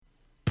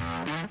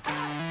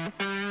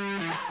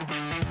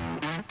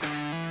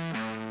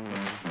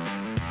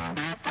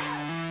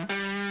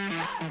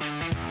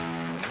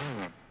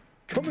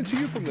Coming to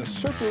you from the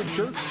Circle of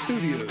Jerks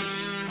Studios.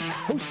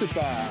 Hosted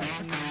by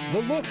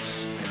The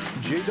Looks,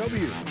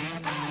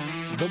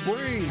 JW, The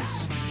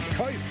Brains,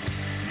 Kype,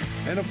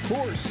 and of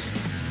course,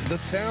 the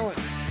talent,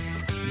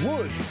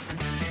 Wood.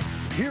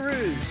 Here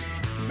is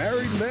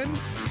Married Men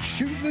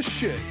Shoot the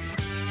Shit.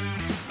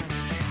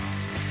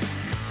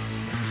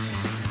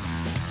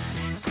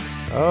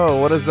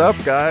 Oh, what is up,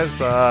 guys?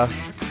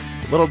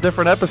 Little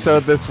different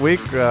episode this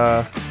week.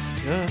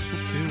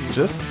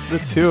 Just the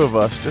two of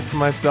us. Just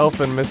myself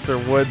and Mr.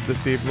 Wood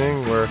this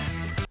evening. We're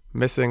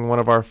missing one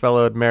of our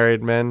fellow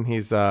married men.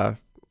 He's at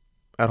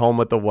home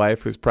with the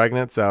wife who's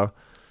pregnant, so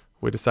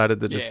we decided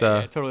to just...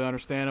 totally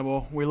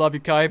understandable. We love you,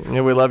 Kype.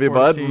 Yeah, we love you,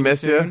 bud.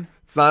 Miss you.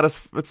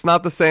 It's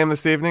not the same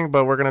this evening,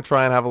 but we're gonna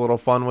try and have a little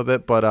fun with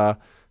it. But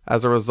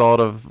as a result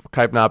of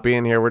Kype not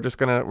being here, we're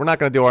not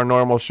gonna do our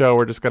normal show.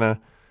 We're just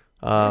gonna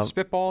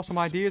spitball some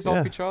ideas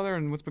off each other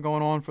and what's been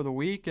going on for the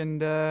week,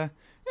 and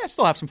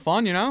still have some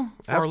fun, for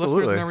our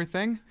listeners and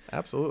everything.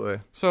 Absolutely.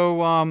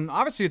 So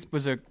obviously it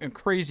was a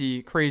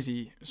crazy,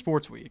 crazy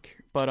sports week.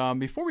 But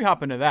before we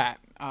hop into that,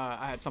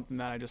 I had something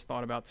that I just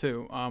thought about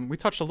too. We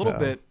touched a little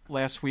bit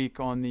last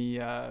week on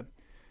the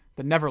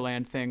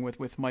Neverland thing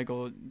with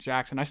Michael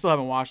Jackson. I still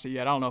haven't watched it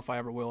yet. I don't know if I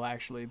ever will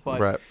actually,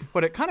 but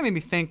it kind of made me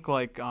think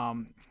like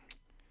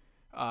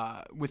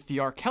with the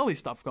R. Kelly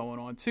stuff going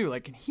on too,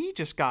 like, and he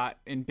just got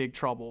in big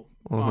trouble,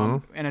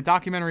 and a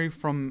documentary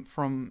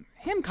from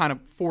him kind of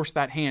forced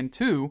that hand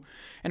too,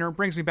 and it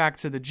brings me back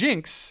to the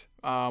Jinx,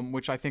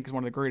 which I think is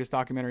one of the greatest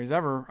documentaries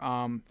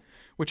ever,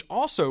 which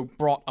also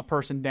brought a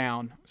person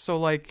down. So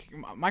like,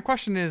 my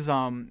question is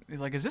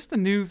this the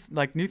new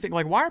thing?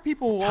 Like, why are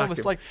people all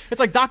this, like, it's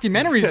like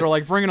documentaries are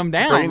like bringing them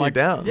down, bringing like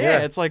you down. Yeah,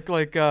 it's like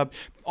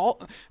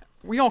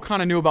we all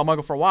kind of knew about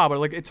Michael for a while, but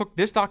like, it took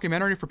this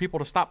documentary for people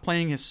to stop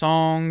playing his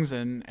songs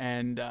and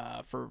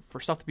for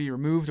stuff to be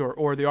removed,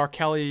 or the R.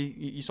 Kelly,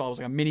 you saw it was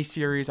like a mini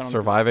series.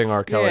 Surviving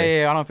R. Kelly.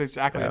 Yeah. I don't know if it's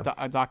exactly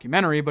a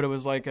documentary, but it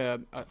was like a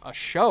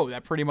show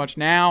that pretty much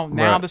now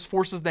this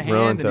forces the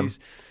hand, and he's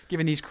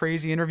giving these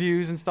crazy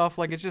interviews and stuff.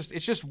 Like, it's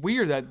just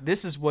weird that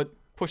this is what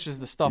pushes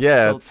the stuff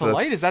to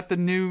light. Is that the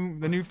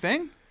new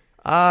thing?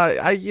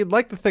 You'd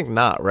like to think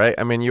not, right?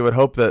 I mean, you would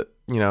hope that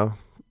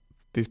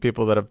these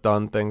people that have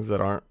done things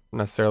that aren't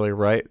necessarily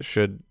right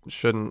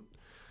shouldn't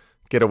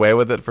get away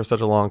with it for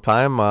such a long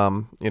time.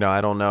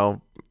 I don't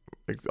know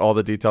all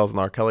the details in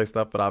R. Kelly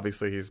stuff, but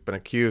obviously he's been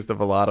accused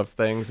of a lot of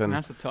things, and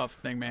that's the tough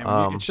thing, man.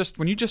 It's just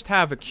when you just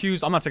have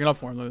accused. I'm not sticking up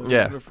for him.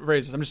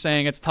 Raises. I'm just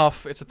saying it's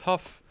tough. It's a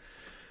tough.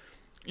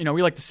 We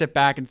like to sit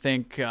back and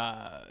think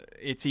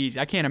it's easy.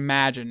 I can't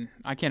imagine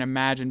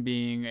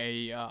being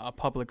a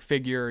public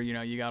figure.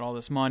 You got all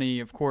this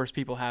money. Of course,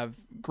 people have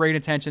great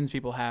intentions.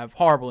 People have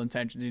horrible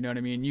intentions. You know what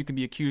I mean? You can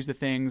be accused of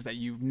things that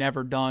you've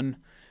never done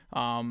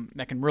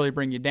that can really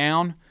bring you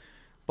down.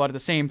 But at the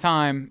same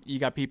time, you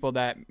got people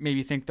that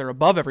maybe think they're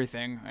above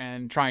everything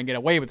and try and get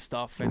away with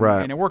stuff. And,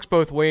 and it works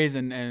both ways,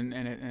 and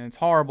it's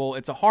horrible.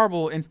 It's a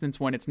horrible instance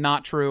when it's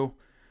not true.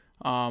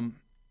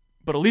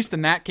 But at least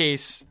in that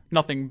case,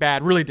 nothing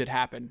bad really did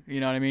happen. You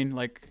know what I mean?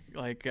 Like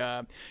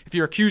if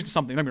you're accused of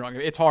something, don't get me wrong,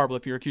 it's horrible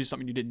if you're accused of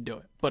something you didn't do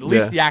it. But at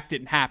least the act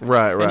didn't happen.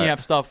 Right. And you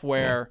have stuff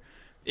where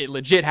it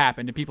legit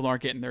happened and people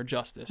aren't getting their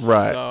justice.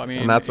 Right. So, I mean,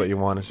 and that's what you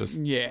want, is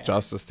just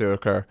justice to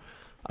occur.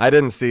 I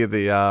didn't see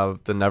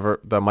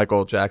the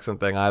Michael Jackson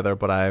thing either,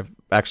 but I've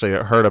actually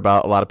heard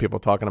about a lot of people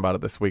talking about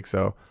it this week.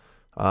 So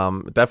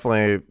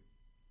definitely,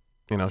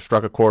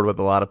 struck a chord with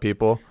a lot of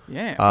people.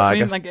 Yeah, I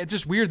mean, it's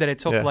just weird that it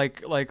took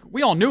like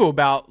we all knew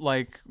about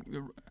like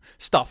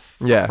stuff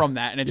from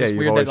that, and it's just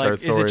weird that like,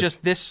 is it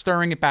just this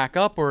stirring it back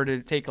up, or did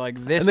it take like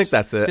this? I think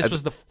that's it. This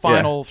was the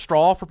final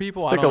straw for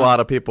people. I think a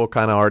lot of people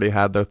kind of already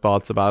had their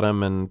thoughts about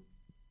him, and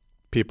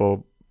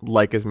people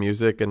like his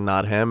music and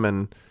not him,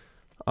 and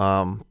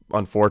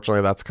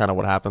unfortunately, that's kind of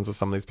what happens with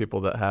some of these people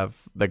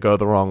that go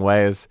the wrong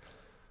ways.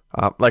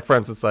 Like, for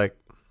instance, like,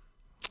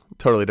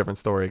 totally different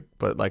story,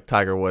 but like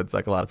Tiger Woods,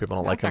 like, a lot of people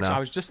don't like him now. I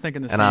was just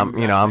thinking the same.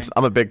 And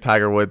I'm a big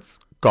Tiger Woods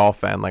golf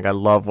fan. Like, I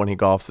love when he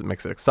golfs; it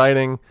makes it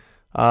exciting.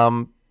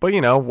 But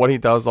what he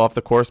does off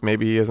the course,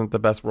 maybe he isn't the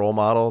best role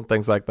model,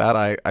 things like that.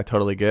 I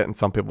totally get, and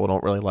some people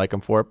don't really like him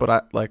for it. But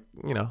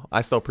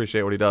I still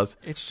appreciate what he does.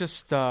 It's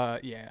just,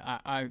 only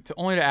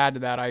to add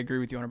to that, I agree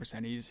with you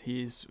 100%.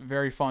 He's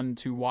very fun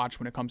to watch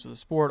when it comes to the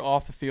sport.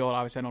 Off the field,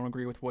 obviously, I don't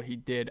agree with what he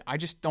did. I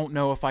just don't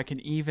know if I can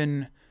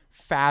even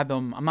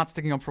fathom. I'm not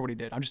sticking up for what he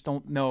did. I just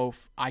don't know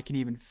if I can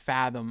even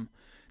fathom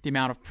the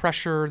amount of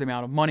pressure, the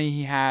amount of money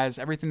he has,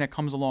 everything that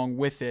comes along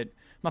with it.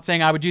 I'm not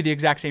saying I would do the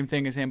exact same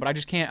thing as him, but I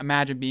just can't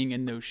imagine being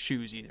in those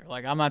shoes either.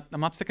 Like, I'm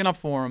not sticking up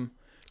for him,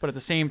 but at the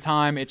same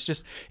time,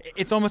 it's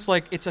almost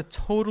like it's a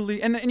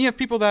totally, and you have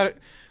people that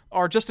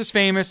are just as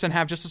famous and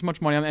have just as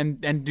much money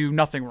and do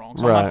nothing wrong.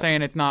 So I'm not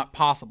saying it's not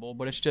possible,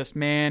 but it's just,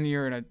 man,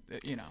 you're in a,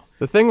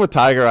 The thing with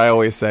Tiger, I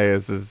always say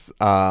is it's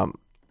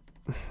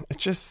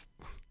just,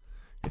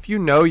 if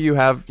you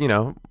have,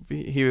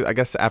 he I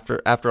guess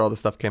after all the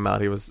stuff came out,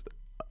 he was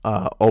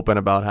open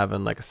about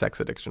having like a sex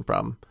addiction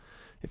problem.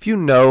 If you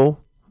know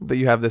that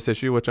you have this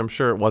issue, which I'm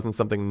sure it wasn't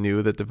something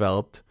new that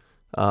developed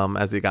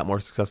as he got more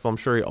successful. I'm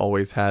sure he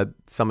always had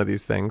some of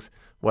these things,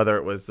 whether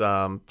it was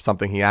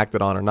something he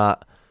acted on or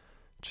not.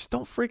 Just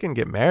don't freaking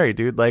get married,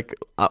 dude. Like,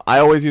 I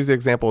always use the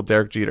example of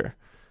Derek Jeter,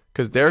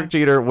 because Derek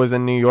Jeter was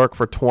in New York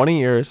for 20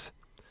 years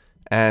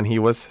and he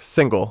was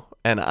single.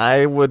 And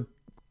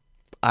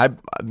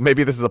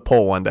maybe this is a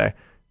poll one day.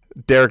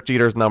 Derek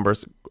Jeter's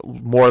numbers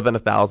more than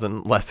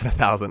 1,000, less than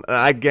 1,000. And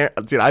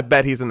I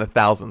bet he's in the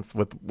thousands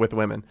with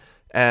women.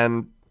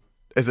 And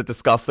is it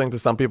disgusting to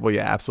some people?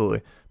 Yeah,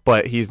 absolutely.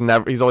 But he's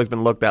always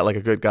been looked at like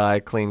a good guy,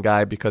 clean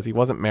guy, because he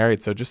wasn't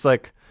married. So just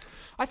like,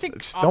 I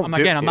think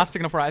I'm not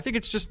sticking up for it. I think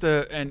it's just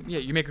and yeah,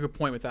 you make a good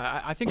point with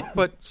that. I think,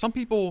 but some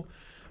people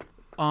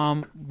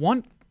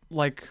want,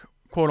 like,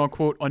 quote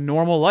unquote, a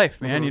normal life,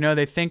 man. Mm-hmm. You know,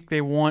 they think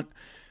they want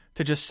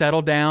to just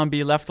settle down,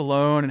 be left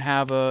alone, and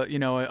have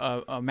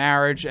a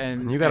marriage.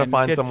 And you got to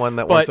find someone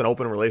that wants an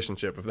open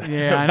relationship. If that,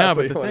 yeah, I know.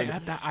 But the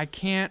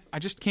thing, I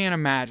just can't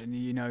imagine.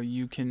 You know,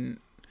 you can.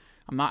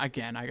 I'm not.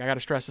 Again, I got to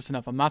stress this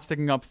enough. I'm not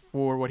sticking up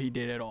for what he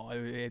did at all.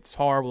 It's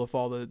horrible if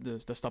all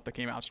the stuff that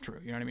came out is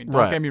true. You know what I mean?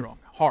 Don't get me wrong.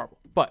 Horrible.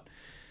 But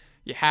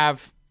you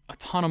have a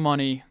ton of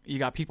money. You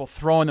got people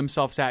throwing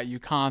themselves at you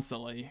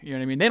constantly. You know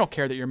what I mean? They don't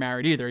care that you're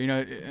married either. You know,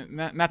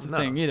 and that's the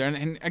thing either.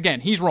 And again,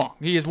 he's wrong.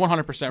 He is 100%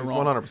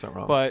 wrong. He's 100%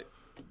 wrong. But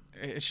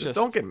it's just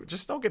don't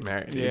get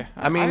married. Yeah,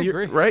 I mean, I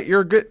agree. Right?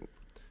 You're good.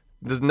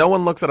 No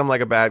one looks at him like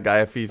a bad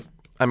guy if he.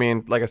 I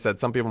mean, like I said,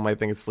 some people might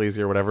think it's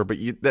sleazy or whatever, but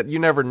you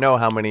never know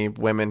how many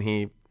women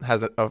he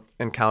has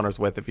encounters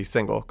with if he's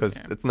single, because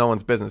it's no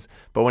one's business.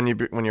 But when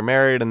you're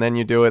married and then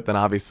you do it, then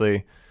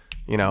obviously,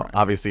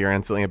 obviously you're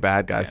instantly a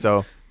bad guy. Yeah.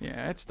 So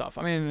yeah, it's tough.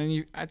 I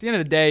mean, at the end of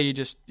the day, you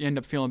end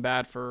up feeling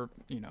bad for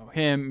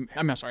him.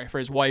 I'm sorry, for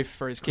his wife,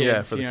 for his kids.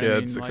 Yeah, for the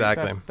kids,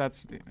 exactly. Like,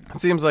 that's it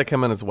seems like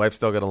him and his wife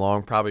still get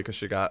along, probably because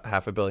she got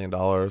 $500 million.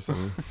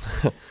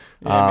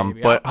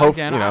 And but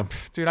hopefully,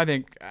 dude, I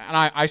think, and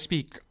I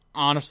speak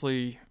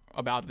honestly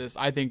about this,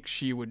 I think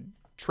she would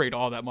trade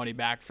all that money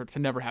back to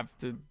never have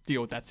to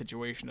deal with that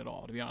situation at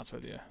all, to be honest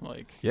with you.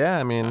 Like, yeah,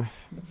 I mean,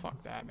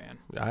 fuck that, man.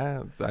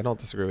 I don't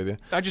disagree with you.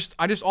 I just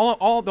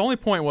all the only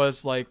point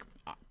was, like,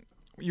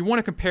 you want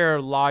to compare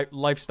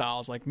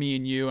lifestyles, like me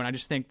and you, and I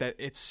just think that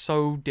it's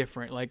so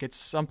different. Like, it's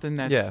something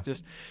that's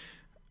just,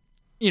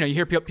 you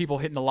hear people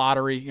hitting the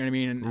lottery, you know what I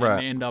mean, and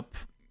they end up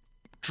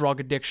drug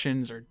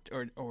addictions or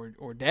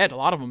dead. A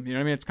lot of them, you know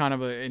what I mean? It's kind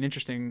of an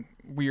interesting,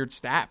 weird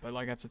stat, but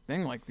like, that's the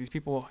thing. Like, these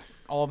people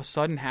all of a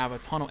sudden have a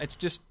ton of. It's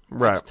just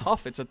it's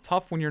tough. It's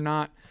tough when you're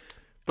not.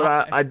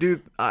 But I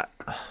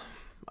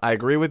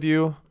agree with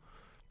you,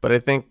 but I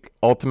think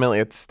ultimately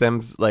it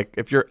stems, like,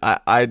 if you're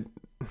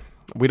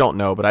we don't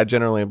know, but I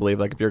generally believe,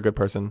 like, if you're a good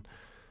person,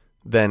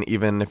 then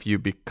even if you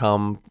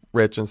become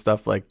rich and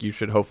stuff, like, you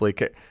should hopefully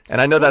care. And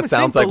I know that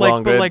sounds like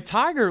long good. But like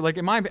Tiger, like,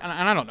 and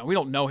I don't know, we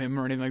don't know him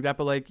or anything like that,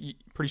 but like,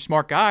 pretty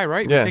smart guy,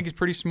 right? Yeah. I think he's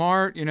pretty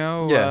smart,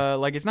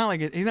 like, it's not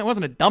like he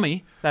wasn't a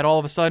dummy that all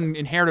of a sudden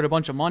inherited a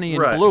bunch of money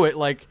and blew it.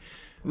 Like,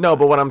 no,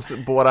 but what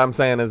I'm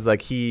saying is,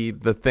 like,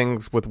 the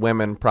things with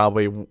women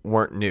probably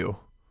weren't new.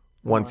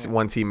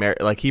 Once he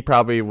married, like, he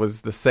probably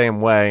was the same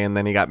way, and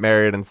then he got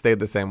married and stayed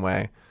the same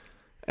way.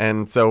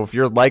 And so if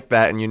you're like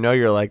that and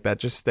you're like that,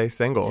 just stay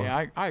single.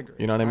 Yeah, I agree.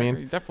 You know what I mean?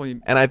 Agree.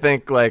 Definitely. And I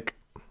think, like,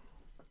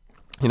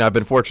 I've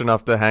been fortunate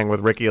enough to hang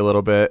with Ricky a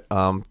little bit.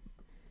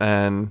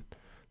 And,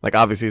 like,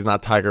 obviously he's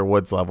not Tiger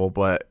Woods level,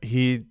 but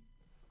he's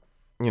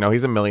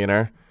a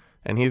millionaire.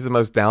 And he's the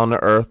most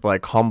down-to-earth,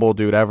 like, humble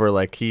dude ever.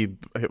 Like,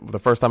 the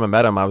first time I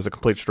met him, I was a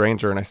complete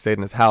stranger, and I stayed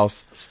in his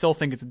house. Still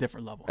think it's a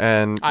different level.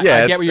 And, I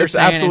get what you're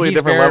saying. Absolutely and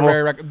he's different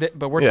level.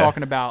 But we're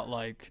talking about,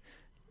 like,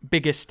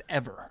 biggest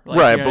ever, like,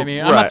 right? You know what I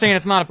mean, I'm not saying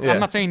it's not.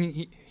 I'm not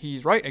saying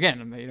he's right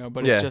again,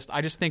 but it's just,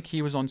 I just think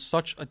he was on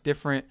such a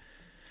different.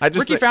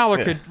 Ricky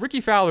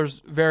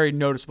Fowler's very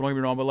noticeable. Don't get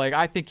me wrong, but like,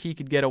 I think he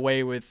could get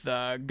away with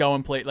go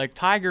and play. Like,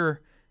 Tiger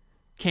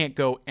can't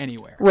go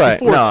anywhere,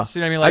 right? No, you know what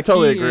I mean. Like, I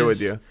totally agree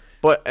with you.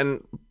 But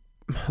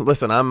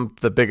listen, I'm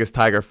the biggest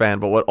Tiger fan,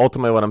 but what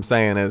I'm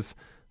saying is,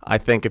 I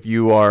think if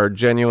you are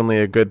genuinely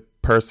a good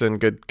person,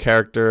 good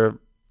character,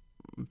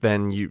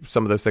 then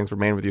some of those things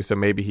remain with you. So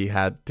maybe he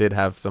did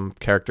have some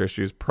character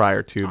issues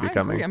prior to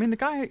becoming. Agree. I mean, the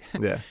guy.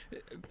 Yeah,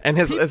 and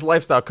his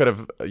lifestyle could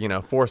have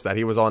forced that.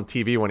 He was on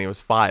TV when he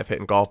was 5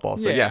 hitting golf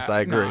balls. So yes,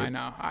 I agree. No, I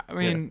know. I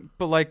mean,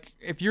 but like,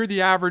 if you're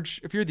the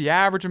average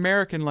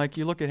American, like,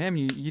 you look at him,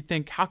 you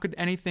think, how could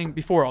anything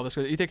before all this?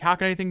 You think, how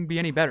can anything be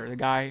any better? The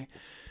guy,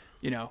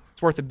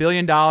 it's worth $1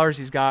 billion.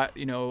 He's got,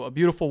 a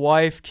beautiful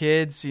wife,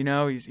 kids,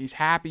 he's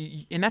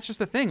happy. And that's just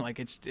the thing. Like,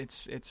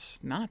 it's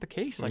not the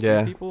case. Like,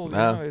 these people,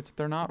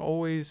 they're not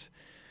always,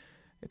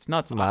 it's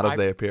nuts. Not as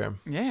they appear.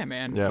 Yeah,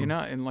 man. Yeah.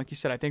 And like you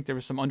said, I think there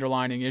was some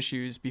underlining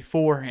issues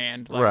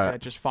beforehand, that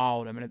just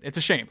followed him. And it's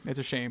a shame. It's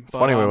a shame. It's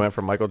funny we went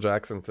from Michael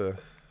Jackson to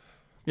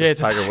it's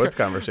Tiger Woods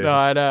conversation. No,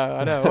 I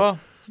know. Well,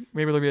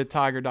 maybe there'll be a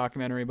Tiger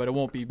documentary, but it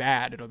won't be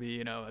bad. It'll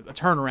be, a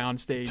turnaround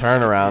stage.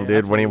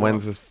 Dude, when he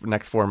wins his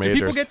next 4 majors. Do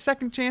people get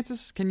second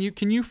chances? Can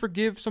you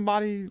forgive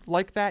somebody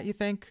like that, you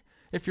think?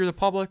 if you're the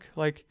public?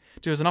 Like,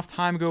 does enough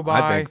time go by?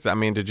 I think so. I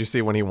mean, did you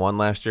see when he won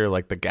last year,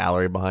 like the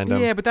gallery behind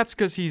him? Yeah, but that's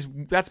because he's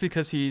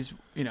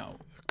you know,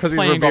 because he's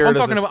playing golf.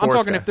 revered I'm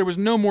talking guy. if there was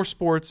no more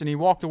sports and he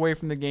walked away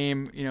from the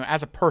game, you know,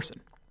 as a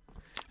person.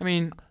 I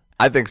mean,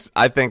 I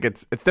think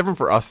it's different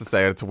for us to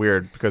say it. It's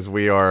weird because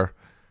we are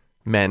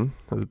men,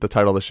 the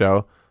title of the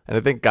show, and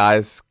I think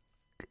guys,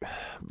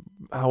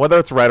 whether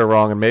it's right or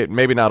wrong, and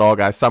maybe not all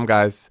guys, some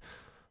guys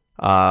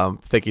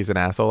think he's an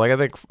asshole. Like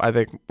I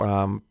think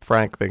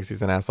Frank thinks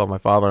he's an asshole, my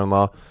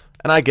father-in-law,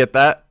 and I get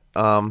that.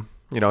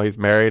 You know, he's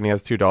married and he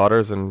has 2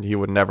 daughters, and he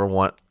would never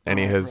want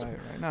any of his.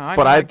 Right. No,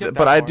 but I get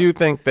that I part. do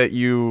think that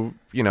you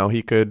know,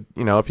 he could,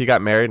 you know, if he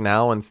got married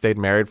now and stayed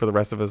married for the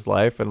rest of his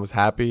life and was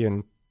happy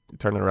and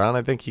turned it around,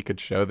 I think he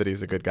could show that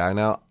he's a good guy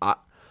now.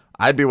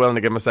 I'd be willing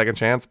to give him a second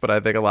chance, but I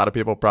think a lot of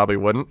people probably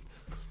wouldn't.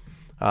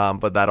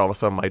 But that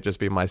also might just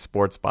be my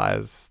sports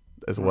bias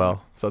as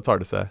well. So it's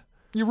hard to say.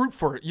 You root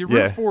for it. You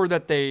root for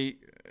that they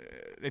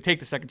take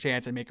the second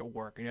chance and make it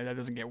work. You know, that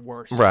doesn't get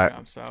worse. Right. You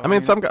know? So I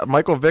mean, some guy,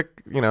 Michael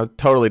Vick, you know,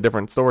 totally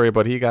different story,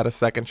 but he got a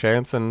second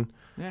chance and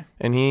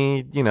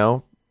he, you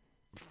know,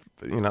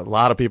 a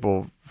lot of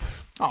people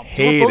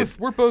hated.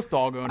 We're both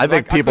dog owners. I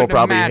think people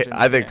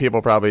probably.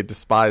 People probably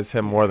despise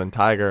him more than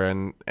Tiger,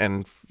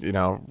 and you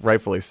know,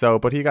 rightfully so.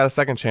 But he got a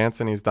second chance,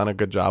 and he's done a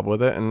good job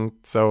with it. And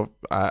so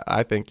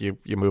I think you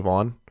move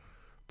on.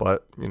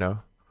 But you know,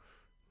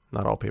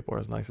 not all people are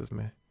as nice as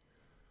me.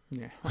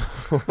 Yeah.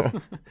 All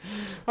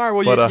right.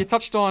 Well, you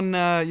touched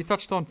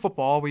on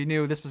football. We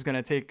knew this was going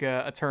to take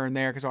a turn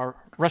there because our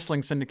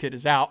wrestling syndicate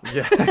is out.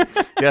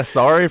 Yeah.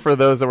 Sorry for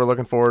those that were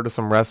looking forward to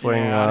some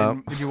wrestling.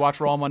 Did you watch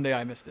Raw Monday?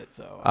 I missed it.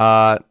 So.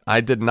 I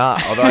did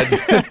not. Although I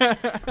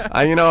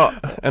did. You know,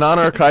 in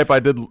honor of Kipe, I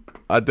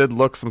did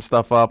look some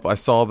stuff up. I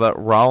saw that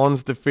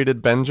Rollins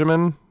defeated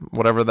Benjamin,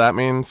 whatever that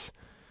means,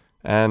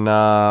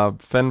 and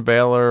Finn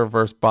Balor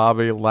versus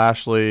Bobby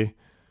Lashley.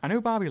 I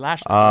knew Bobby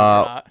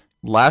Lashley.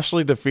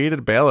 Lashley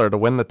defeated Balor to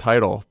win the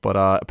title, but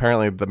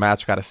apparently the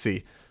match got a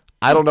C.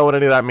 I don't know what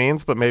any of that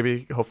means, but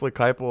hopefully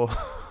Kipe will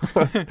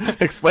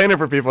explain it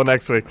for people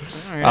next week.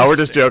 Right, we're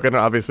just joking,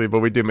 obviously,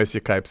 but we do miss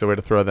you, Kipe, so we had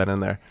to throw that in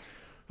there.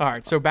 All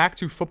right, so back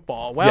to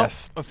football. Well,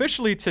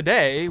 officially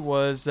today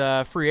was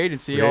free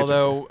agency,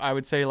 although I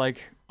would say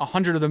like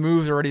 100 of the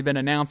moves already been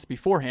announced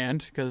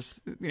beforehand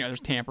because, you know, there's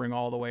tampering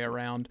all the way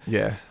around.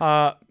 Yeah.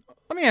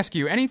 Let me ask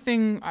you,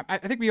 anything, I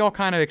think we all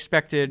kind of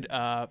expected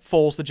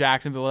Foles to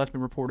Jacksonville. That's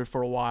been reported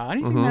for a while.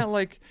 Anything that,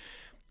 like,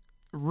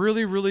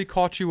 really, really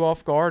caught you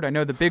off guard? I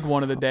know the big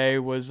one of the day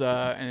was,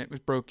 and it was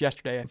broke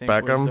yesterday, I think,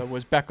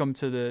 was Beckham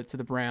to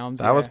the Browns.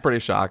 That was pretty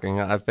shocking.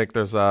 I think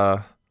there's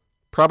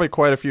probably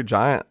quite a few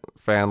Giant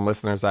fan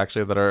listeners,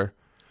 actually, that are,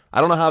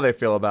 I don't know how they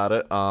feel about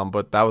it,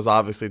 but that was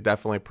obviously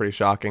definitely pretty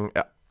shocking.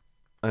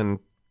 And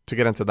to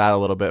get into that a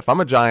little bit, if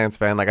I'm a Giants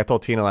fan, like I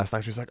told Tina last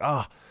night, she was like,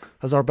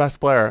 that's our best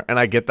player. And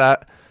I get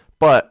that.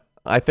 But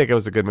I think it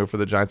was a good move for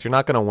the Giants. You're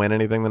not going to win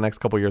anything the next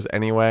couple of years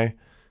anyway.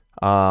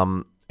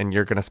 And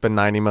you're going to spend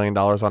 $90 million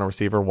on a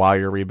receiver while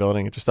you're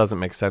rebuilding. It just doesn't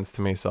make sense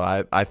to me. So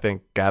I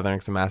think gathering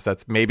some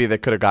assets, maybe they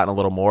could have gotten a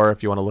little more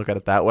if you want to look at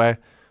it that way.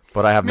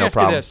 But I have no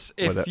problem with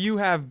it. If you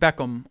have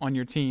Beckham on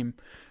your team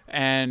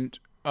and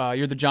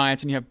you're the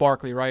Giants and you have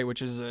Barkley, right,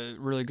 which is a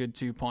really good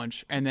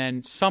 2-punch, and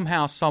then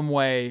somehow, some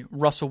way,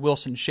 Russell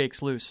Wilson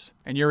shakes loose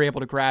and you're able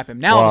to grab him.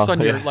 Now all of a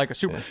sudden you're like a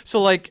super. Yeah.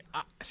 So like,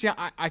 see,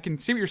 I can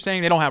see what you're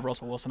saying. They don't have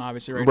Russell Wilson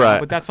obviously right now,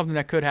 but that's something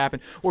that could happen.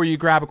 Or you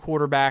grab a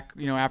quarterback,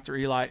 you know, after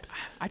Eli.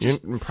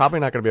 You're probably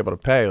not going to be able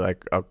to pay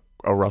like a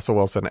Russell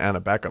Wilson and a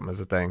Beckham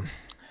is a thing.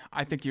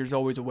 I think there's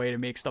always a way to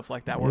make stuff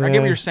like that work. I get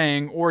what you're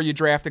saying. Or you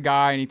draft a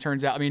guy and he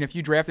turns out, I mean, if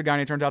you draft a guy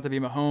and he turns out to be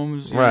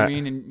Mahomes, you know what I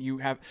mean? And you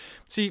have,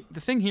 see, the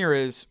thing here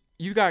is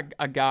you got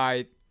a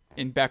guy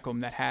in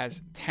Beckham that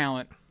has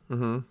talent.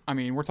 Mm-hmm. I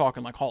mean, we're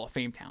talking like Hall of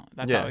Fame talent.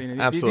 That's how, you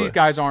know, absolutely. These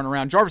guys aren't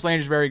around. Jarvis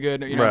Landry is very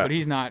good, you know, but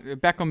he's not.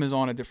 Beckham is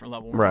on a different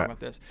level when we're talking about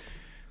this.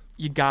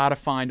 You got to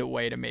find a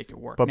way to make it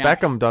work. But now,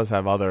 Beckham does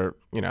have other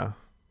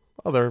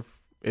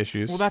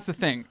issues. Well, that's the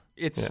thing.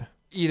 It's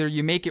either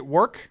you make it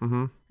work,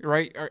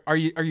 right? Are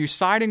you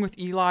siding with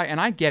Eli? And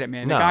I get it,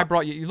 man. The guy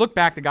brought you. You look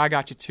back, the guy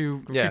got you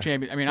two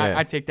champions. I mean,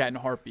 I'd take that in a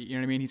heartbeat. You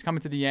know what I mean? He's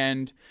coming to the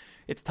end.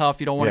 It's tough.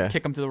 You don't want to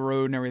kick him to the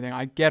road and everything.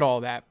 I get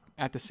all that.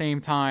 At the same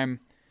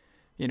time,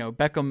 you know,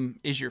 Beckham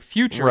is your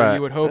future. Right.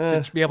 You would hope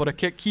to be able to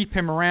keep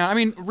him around. I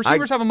mean,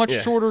 receivers have a much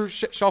shorter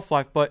shelf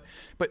life, but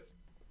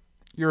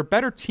you're a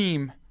better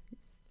team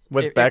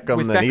with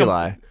Beckham than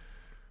Eli.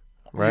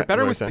 Right.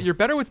 You're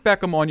better with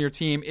Beckham on your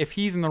team if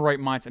he's in the right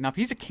mindset. Now, if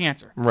he's a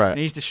cancer and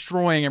he's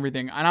destroying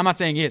everything, and I'm not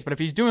saying he is, but if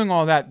he's doing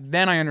all that,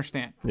 then I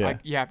understand. Yeah.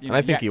 Like,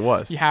 I think he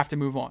was. You have to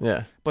move on.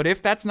 Yeah. But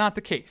if that's not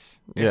the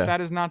case,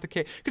 because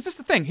this is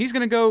the thing, he's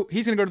gonna go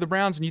to the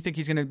Browns, and you think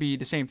he's gonna be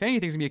the same thing? You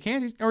think he's gonna be a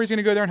cancer, or he's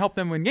gonna go there and help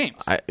them win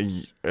games?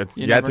 It's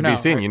yet to be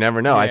seen. Right? You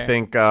never know. Yeah. I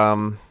think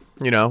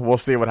we'll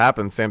see what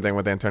happens. Same thing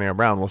with Antonio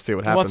Brown. We'll see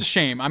what happens. Well, it's a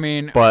shame. I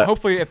mean, but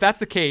hopefully, if that's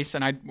the case,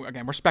 and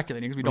again, we're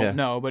speculating because we don't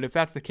know, but if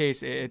that's the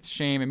case, it's a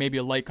shame, and maybe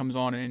a light comes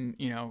on, and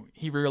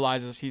he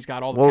realizes he's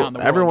got all the talent in the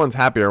world. Everyone's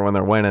happier when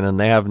they're winning, and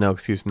they have no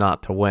excuse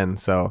not to win.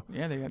 So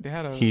yeah, they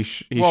had a. He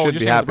should be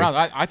happy.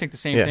 I think the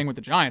same thing with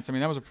the Giants. I mean,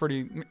 that was a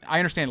pretty. I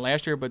understand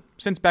last year, but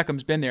since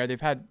Beckham's been there,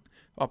 they've had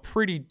a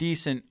pretty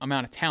decent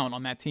amount of talent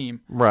on that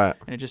team, right?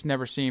 And it just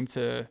never seemed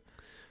to.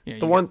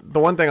 The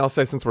one thing I'll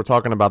say, since we're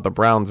talking about the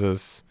Browns,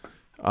 is.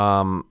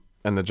 And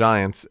the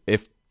Giants,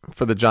 if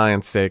for the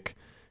Giants' sake,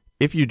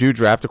 if you do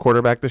draft a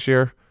quarterback this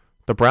year,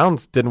 the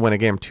Browns didn't win a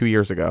game 2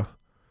 years ago.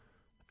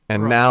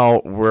 And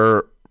now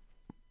we're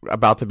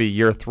about to be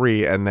year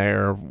 3, and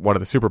they're one of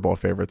the Super Bowl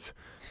favorites.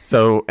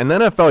 So in the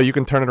NFL, you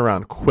can turn it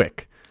around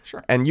quick.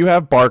 Sure. And you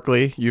have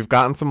Barkley, you've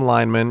gotten some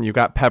linemen, you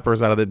got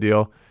Peppers out of the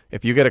deal.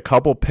 If you get a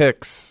couple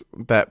picks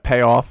that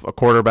pay off a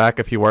quarterback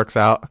if he works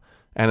out,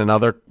 and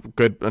another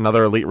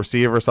elite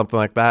receiver, something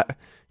like that,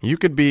 you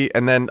could be,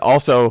 and then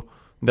also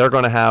they're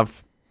going to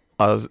have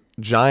a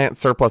giant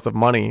surplus of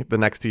money the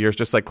next 2 years,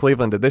 just like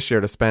Cleveland did this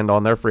year, to spend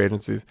on their free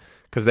agencies,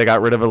 because they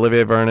got rid of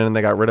Olivier Vernon and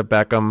they got rid of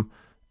Beckham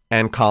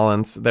and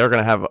Collins. They're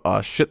going to have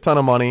a shit ton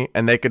of money,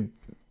 and they could,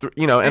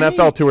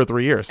 NFL 2 or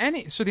 3 years.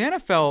 So the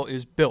NFL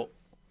is built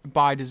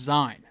by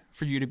design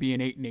for you to be an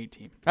 8-8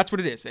 team. That's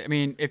what it is. I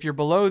mean, if you're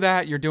below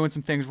that, you're doing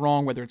some things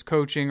wrong, whether it's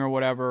coaching or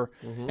whatever.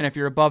 Mm-hmm. And if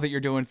you're above it, you're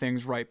doing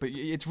things right. But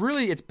it's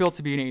built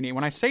to be an 8-8.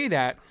 When I say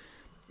that,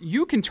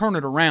 you can turn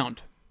it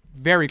around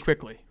very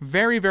quickly,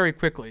 very, very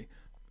quickly.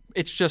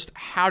 It's just,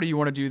 how do you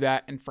want to do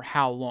that and for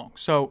how long?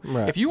 So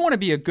if you want to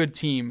be a good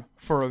team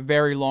for a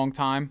very long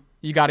time,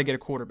 you got to get a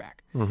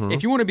quarterback. Mm-hmm.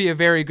 If you want to be a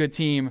very good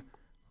team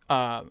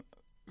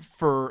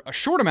for a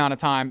short amount of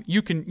time,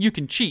 you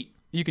can cheat.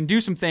 You can do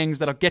some things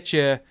that'll get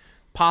you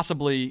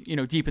possibly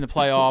deep in the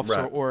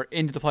playoffs or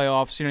into the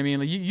playoffs. You know what I mean?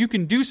 Like you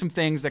can do some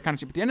things that kind of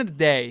cheat. But at the end of the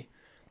day,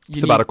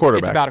 it's about a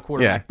quarterback. It's about a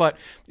quarterback. Yeah.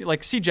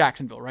 But see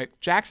Jacksonville, right?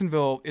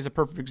 Jacksonville is a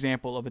perfect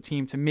example of a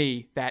team to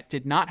me that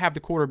did not have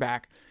the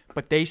quarterback,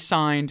 but they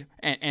signed,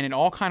 and it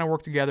all kind of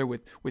worked together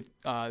with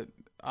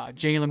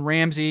Jalen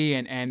Ramsey,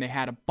 and they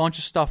had a bunch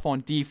of stuff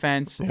on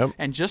defense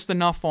and just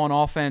enough on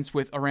offense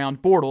with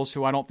around Bortles,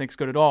 who I don't think is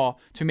good at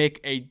all, to make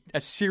a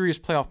serious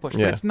playoff push.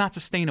 But it's not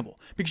sustainable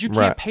because you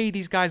can't pay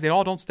these guys. They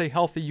all don't stay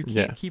healthy. You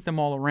can't keep them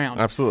all around.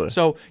 Absolutely.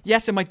 So,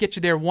 yes, it might get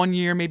you there 1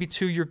 year, maybe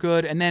 2, you're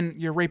good, and then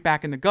you're right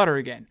back in the gutter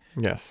again.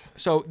 Yes.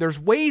 So there's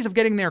ways of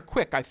getting there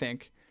quick, I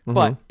think. Mm-hmm.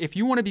 But if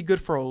you want to be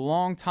good for a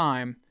long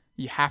time,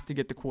 you have to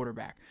get the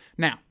quarterback.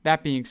 Now,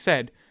 that being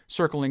said,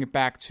 circling it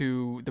back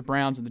to the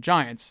Browns and the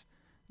Giants,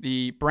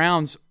 the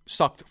Browns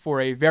sucked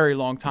for a very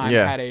long time.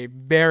 Yeah. Had a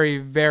very,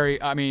 very,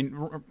 a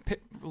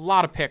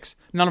lot of picks.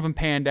 None of them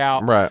panned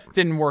out. Right.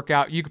 Didn't work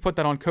out. You could put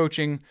that on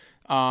coaching,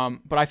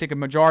 but I think a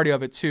majority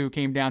of it, too,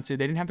 came down to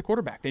they didn't have the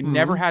quarterback. They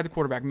never had the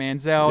quarterback.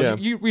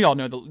 Manziel, we all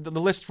know the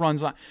list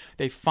runs on.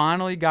 They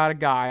finally got a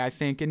guy, I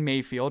think, in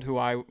Mayfield, who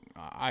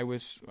I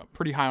was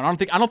pretty high on.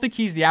 I don't think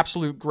he's the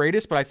absolute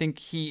greatest, but I think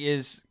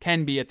he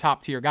can be a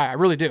top tier guy. I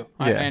really do.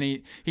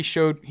 And he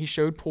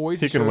showed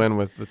poise. He can win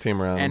with the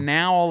team around him. And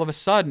now all of a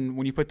sudden,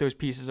 when you put those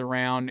pieces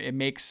around, it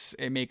makes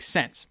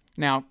sense.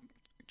 Now,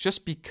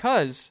 just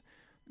because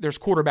there's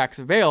quarterbacks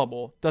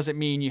available doesn't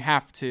mean you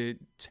have to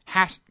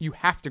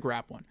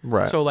grab one.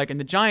 Right. So like in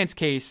the Giants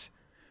case,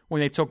 when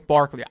they took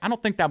Barkley, I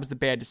don't think that was the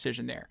bad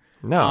decision there.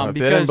 No, if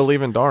they didn't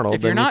believe in Darnold,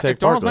 if then you take if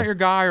Darnold's not your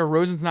guy or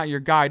Rosen's not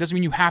your guy, it doesn't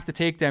mean you have to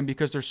take them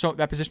because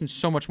that position is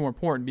so much more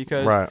important.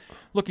 Because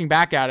looking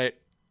back at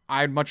it,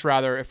 I'd much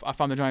rather, if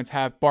I'm the Giants,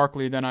 have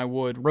Barkley than I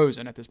would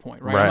Rosen at this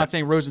point. Right? I'm not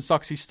saying Rosen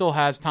sucks. He still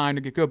has time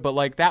to get good, but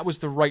like that was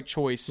the right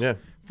choice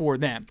for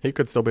them. He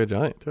could still be a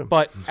Giant too.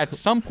 But at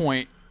some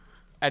point,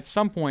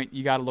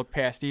 you got to look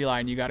past Eli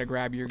and you got to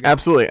grab your guy.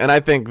 Absolutely, and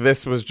I think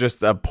this was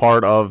just a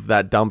part of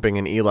that dumping,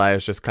 and Eli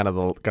is just kind of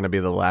going to be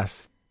the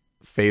last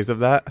phase of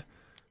that.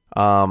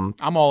 I'm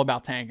all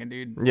about tanking,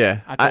 dude. Yeah,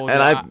 I told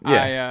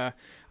you.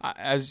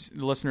 As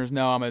the listeners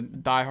know, I'm a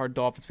diehard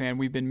Dolphins fan.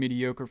 We've been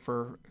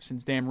mediocre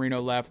since Dan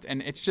Marino left,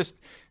 and it's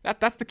just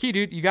that's the key,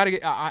 dude. You got to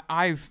get.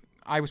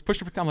 I was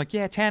pushing for. I'm like,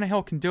 yeah,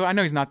 Tannehill can do it. I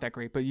know he's not that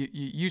great, but you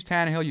use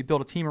Tannehill, you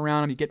build a team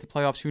around him, you get to the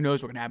playoffs. Who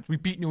knows what can happen? We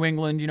beat New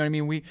England. You know what I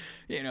mean?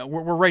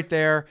 We're right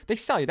there. They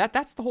sell you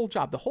that's the whole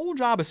job. The whole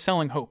job is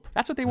selling hope.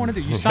 That's what they want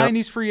to do. You sign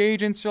these free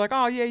agents. You're like,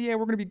 oh yeah,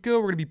 we're gonna be good.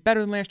 We're gonna be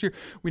better than last year.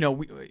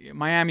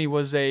 Miami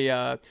was they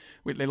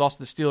lost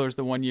to the Steelers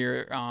the 1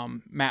 year.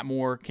 Matt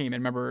Moore came in.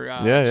 Remember?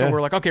 So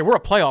we're like, okay, we're a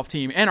playoff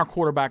team, and our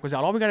quarterback was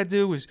out. All we got to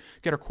do is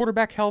get our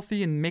quarterback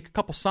healthy and make a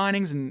couple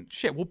signings, and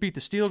shit, we'll beat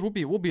the Steelers.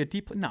 We'll be a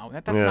deep. No,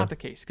 that's not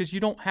the case because you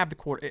don't have the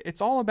quarter.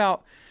 It's all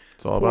about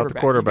the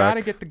quarterback. You got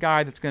to get the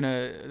guy that's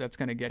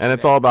gonna get. And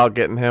it's all about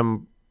getting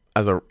him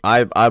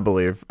I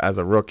believe as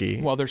a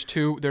rookie. Well, there's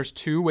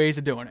two ways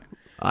of doing it.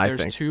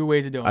 There's two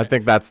ways of doing it. I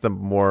think that's the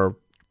more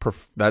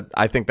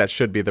I think that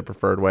should be the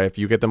preferred way. If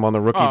you get them on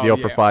the rookie deal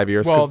for 5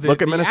 years,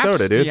 look at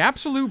Minnesota, dude. The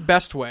absolute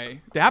best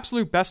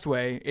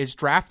way is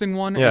drafting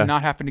one and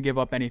not having to give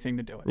up anything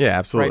to do it. Yeah,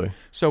 absolutely. Right?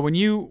 So when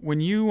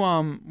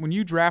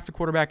you draft a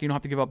quarterback, you don't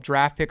have to give up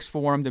draft picks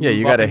for him.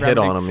 You got to hit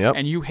on them. Yep.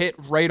 And you hit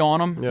right on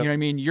them. Yep. You know what I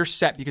mean? You're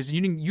set because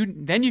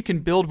then you can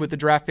build with the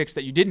draft picks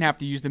that you didn't have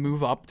to use to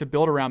move up to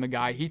build around the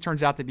guy. He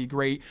turns out to be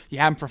great. You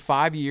have him for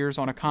 5 years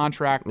on a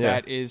contract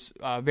that is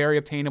very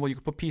obtainable. You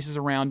can put pieces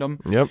around him.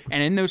 Yep.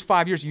 And in those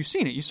 5 years, you've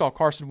seen it. You saw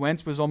Carson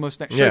Wentz was almost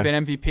should have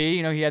been MVP.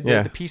 You know, he had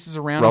the pieces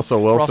around Russell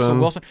him. Wilson. Russell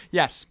Wilson.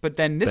 Yes, but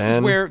then this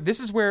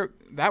is where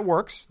that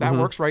works. That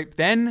works, right?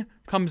 Then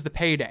comes the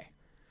payday.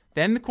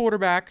 Then the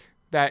quarterback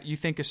that you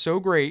think is so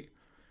great,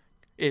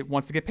 it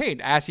wants to get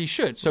paid, as he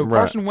should. So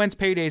Carson Wentz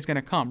payday is going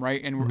to come,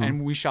 right?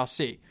 And we shall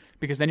see.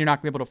 Because then you're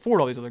not going to be able to afford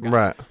all these other guys.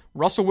 Right.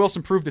 Russell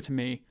Wilson proved it to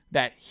me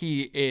that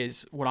he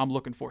is what I'm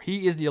looking for.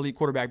 He is the elite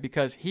quarterback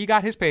because he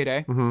got his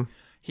payday. Mm-hmm.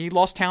 He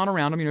lost talent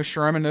around him. You know,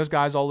 Sherman, those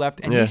guys all left.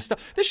 And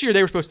this year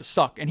they were supposed to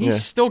suck. And he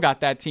still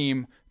got that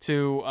team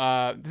to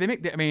a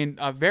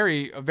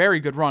very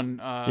good run.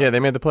 They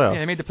made the playoffs. Yeah,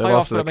 they made the playoffs. They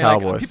lost to the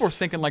Cowboys. People were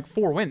thinking like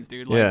 4 wins,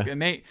 dude.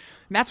 And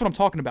that's what I'm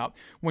talking about.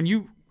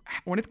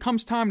 When it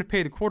comes time to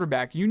pay the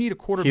quarterback, you need a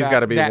quarterback. He's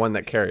got to be the one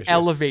that carries you.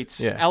 Elevates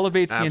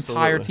the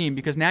entire team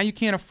because now you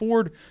can't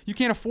afford the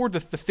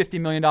 $50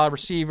 million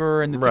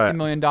receiver and the $50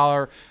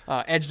 million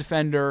edge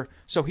defender.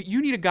 So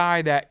you need a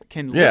guy that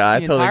can lift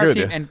the entire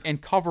team and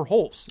cover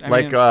holes.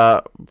 Like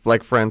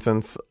for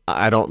instance,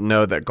 I don't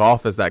know that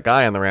Goff is that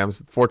guy on the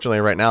Rams. Fortunately,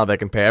 right now they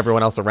can pay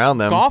everyone else around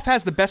them. Goff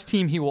has the best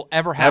team he will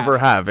ever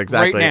have.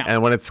 Exactly. Right now.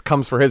 And when it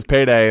comes for his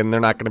payday, and they're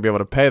not going to be able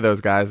to pay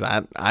those guys, I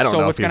don't know.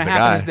 So what's going to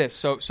happen is this.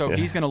 So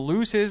he's going to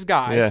lose his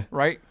guys,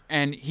 right?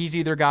 And he's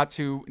either got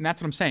to, and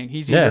that's what I'm saying.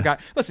 He's either got.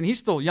 Listen, he's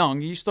still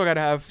young. You still got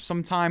to have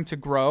some time to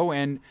grow,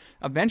 and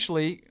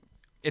eventually,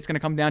 it's going to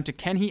come down to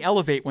can he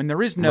elevate when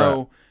there is no.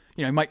 Right.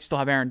 You know, you might still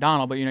have Aaron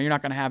Donald, but you're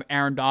not going to have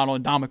Aaron Donald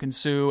and Ndamukong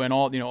Suh and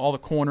all the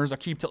corners.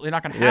 You're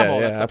not going to have all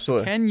that stuff.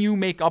 Absolutely. So can you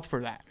make up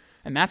for that?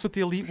 And that's what the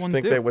elite ones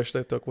do. Think they wish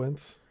they took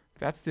Wentz?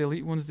 That's the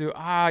elite ones do.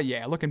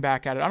 Looking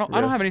back at it, I don't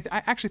have anything.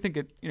 I actually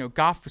think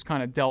Goff was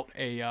kind of dealt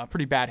a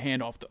pretty bad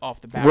hand off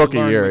the bat. Rookie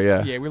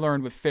year, we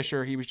learned with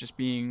Fisher he was just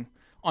being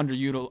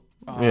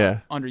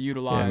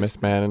underutilized,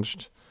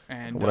 mismanaged,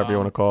 and whatever you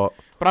want to call it.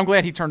 But I'm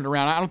glad he turned it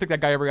around. I don't think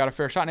that guy ever got a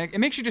fair shot. And it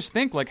makes you just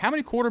think, like, how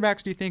many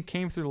quarterbacks do you think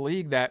came through the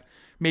league that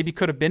maybe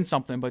could have been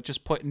something, but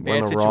just put in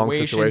bad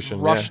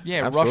situations, rushed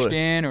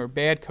in, or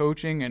bad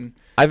coaching? And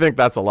I think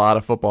that's a lot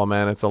of football,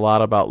 man. It's a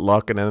lot about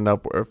luck and ending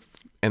up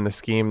in the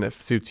scheme that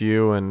suits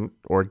you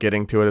or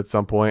getting to it at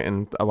some point.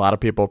 And a lot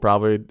of people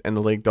probably in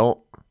the league don't,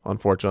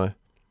 unfortunately.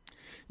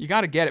 You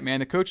got to get it,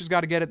 man. The coaches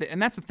got to get it.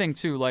 And that's the thing,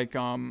 too. Like,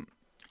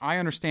 I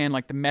understand,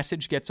 like, the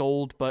message gets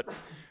old, but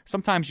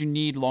sometimes you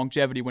need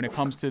longevity when it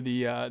comes to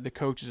the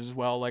coaches as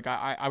well. Like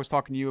I was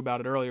talking to you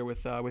about it earlier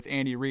with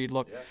Andy Reid.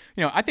 Look,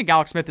 I think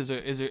Alex Smith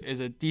is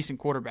a decent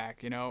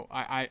quarterback.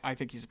 I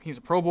think he's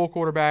a Pro Bowl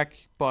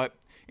quarterback, but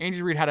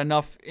Andy Reid had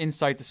enough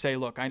insight to say,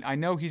 look, I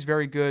know he's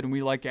very good and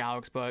we like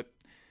Alex, but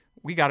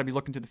we got to be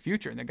looking to the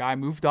future. And the guy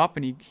moved up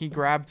and he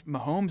grabbed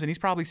Mahomes, and he's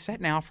probably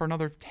set now for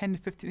another 10 to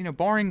 15.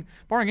 Barring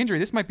injury,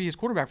 this might be his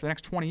quarterback for the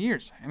next 20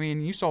 years. I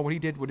mean, you saw what he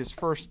did with his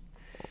first.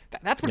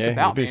 That's what it's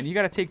about, man. You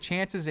got to take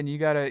chances, and you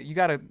got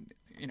to.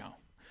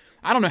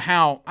 I don't know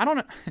how. I don't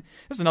know.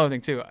 This is another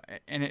thing too,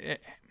 and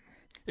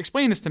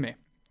explain this to me.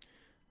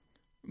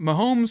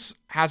 Mahomes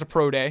has a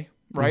pro day,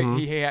 right?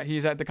 Mm-hmm.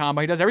 He's at the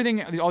combine. He does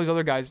everything all these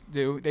other guys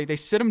do. They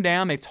sit him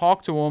down. They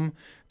talk to him.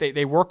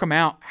 They work him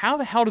out. How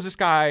the hell does this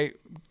guy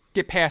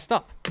get passed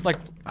up?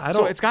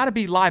 So it's got to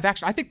be live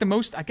action. I think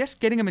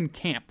getting him in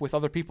camp with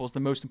other people is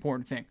the most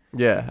important thing.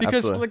 Yeah,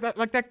 because absolutely.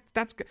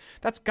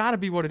 that's got to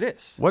be what it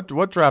is.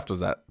 What draft was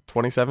that?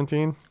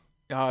 2017?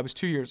 It was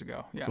 2 years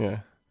ago.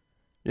 Yes.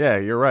 Yeah,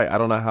 you're right. I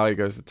don't know how he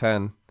goes to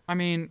 10. I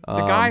mean,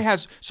 the guy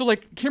has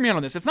hear me out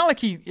on this. It's not like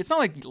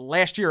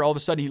last year all of a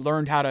sudden he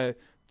learned how to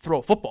throw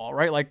a football,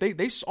 right? Like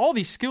they all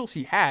these skills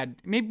he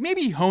had,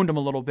 maybe he honed them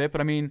a little bit, but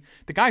I mean,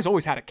 the guy's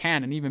always had a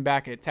cannon, even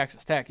back at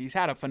Texas Tech. He's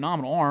had a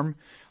phenomenal arm.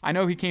 I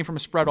know he came from a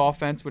spread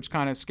offense, which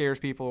kind of scares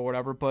people or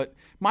whatever, but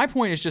my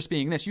point is just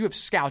being this. You have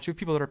scouts, you have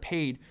people that are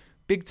paid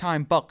big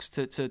time bucks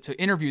to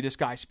interview this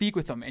guy, speak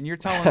with him, and you're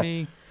telling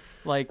me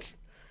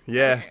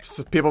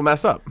people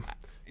mess up.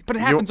 But it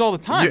happens all the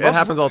time. It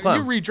happens all the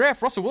time. You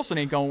redraft, Russell Wilson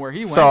ain't going where he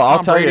went. So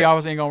I'll tell Brady, I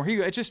ain't going where he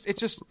went.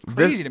 It's just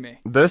crazy to me.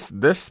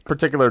 This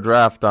particular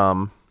draft,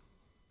 that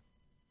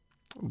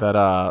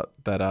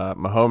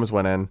Mahomes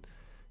went in,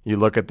 you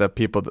look at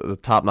the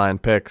top 9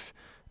 picks,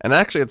 and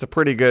actually it's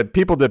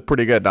people did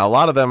pretty good. Now a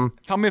lot of them.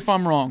 Tell me if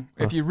I'm wrong.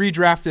 If you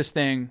redraft this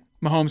thing,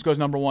 Mahomes goes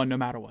number 1 no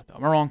matter what. Though.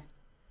 Am I wrong?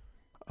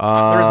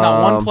 There is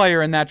not one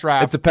player in that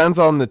draft. It depends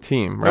on the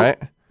team, right?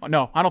 Nope.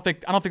 No, I don't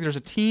think there's a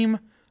team.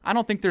 I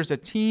don't think there's a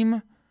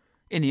team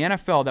in the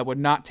NFL that would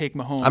not take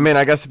Mahomes. I mean,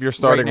 I guess if you're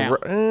starting,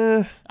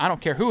 right I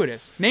don't care who it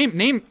is.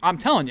 Name. I'm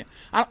telling you,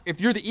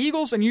 if you're the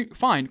Eagles and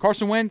fine,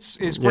 Carson Wentz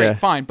is great,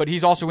 fine, but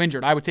he's also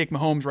injured. I would take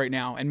Mahomes right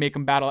now and make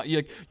him battle.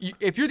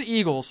 If you're the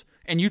Eagles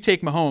and you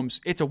take Mahomes,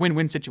 it's a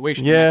win-win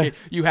situation. Yeah.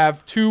 You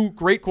have two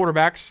great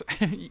quarterbacks.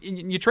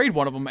 You trade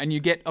one of them, and you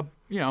get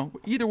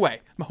either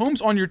way.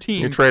 Mahomes on your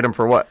team. You trade him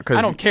for what?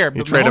 I don't care.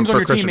 You trade him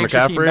for Christian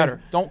McCaffrey.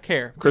 Better. Don't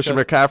care. Christian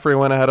McCaffrey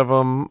went ahead of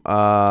him.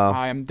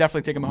 I am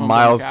definitely taking Mahomes.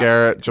 Miles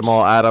Garrett,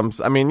 Jamal Adams.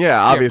 I mean,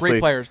 obviously, great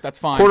players. That's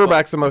fine.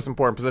 Quarterback's the most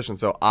important position,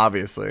 so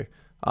obviously.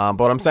 But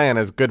what I'm saying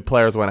is, good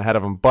players went ahead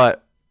of him.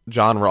 But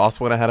John Ross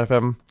went ahead of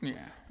him.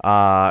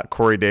 Yeah.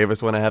 Corey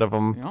Davis went ahead of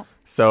him. Yep.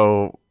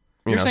 So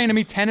you're saying to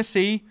me,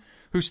 Tennessee,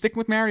 who's sticking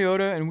with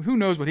Mariota, and who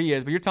knows what he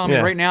is, but you're telling me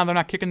right now they're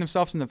not kicking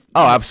themselves in the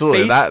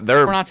absolutely. Face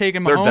for not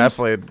taking Mahomes? They're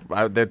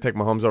definitely they'd take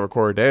Mahomes over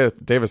Corey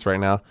Davis right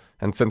now,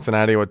 and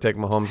Cincinnati would take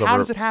Mahomes over. How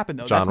does it happen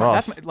though? John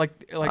Ross.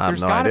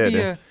 There's got to be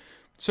a.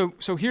 So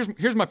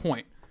here's my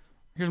point.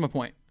 Here's my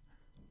point.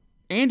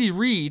 Andy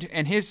Reid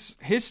and his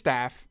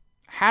staff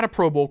had a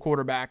Pro Bowl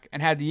quarterback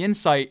and had the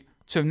insight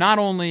to not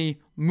only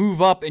move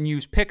up and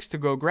use picks to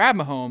go grab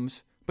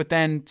Mahomes, but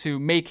then to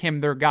make him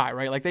their guy,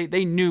 right? Like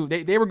they knew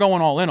they were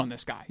going all in on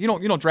this guy. You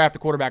don't draft a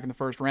quarterback in the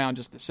first round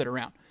just to sit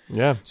around.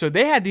 Yeah. So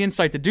they had the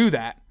insight to do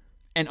that,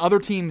 and other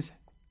teams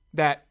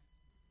that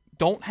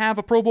don't have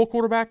a Pro Bowl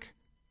quarterback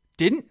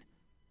didn't.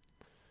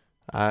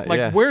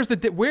 Where's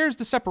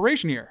the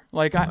separation here?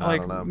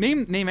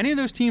 Name any of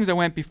those teams that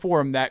went before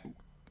him that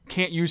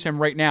can't use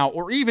him right now,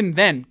 or even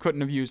then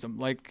couldn't have used him.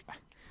 Like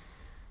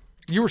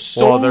you were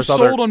sold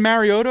on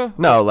Mariota.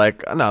 No,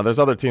 there's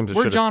other teams that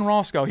Where'd John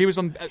Ross go? He was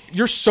on.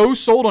 You're so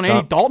sold on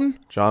Andy Dalton.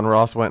 John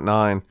Ross went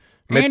 9.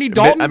 Andy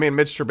Dalton.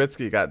 Mitch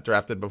Trubisky got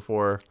drafted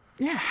before.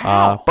 Yeah,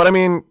 how? But I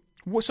mean.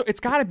 So it's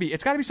got to be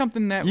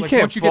something that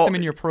once you get them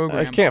in your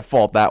program. I can't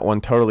fault that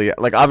one totally.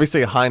 Like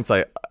obviously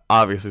hindsight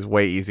is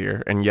way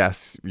easier, and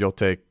yes, you'll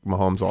take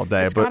Mahomes all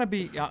day. It's got to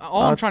be.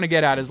 All I'm trying to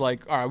get at is all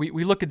right.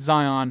 We look at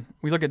Zion.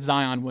 We look at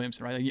Zion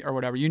Williamson, right, or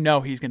whatever.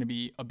 He's going to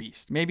be a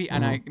beast. Maybe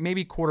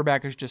maybe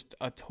quarterback is just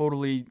a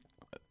totally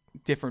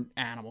different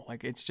animal.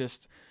 Like it's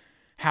just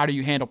how do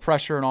you handle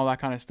pressure and all that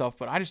kind of stuff.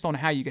 But I just don't know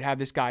how you could have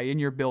this guy in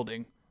your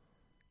building.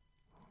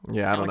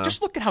 Yeah, I don't know.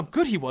 Just look at how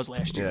good he was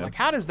last year. Yeah. Like,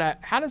 how does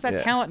that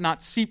talent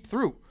not seep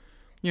through?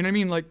 You know what I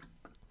mean? Like,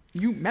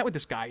 you met with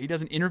this guy. He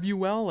doesn't interview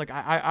well. Like,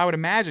 I would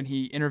imagine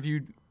he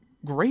interviewed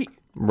great.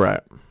 Right.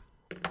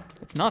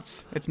 It's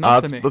nuts. It's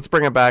nuts to me. Let's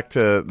bring it back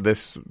to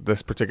this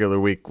particular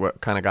week. What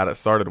kind of got it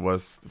started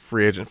was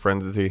free agent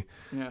frenzy.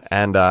 Yes.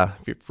 And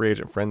free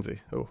agent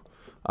frenzy. Oh,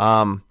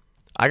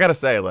 I gotta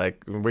say,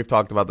 like we've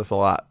talked about this a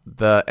lot.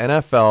 The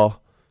NFL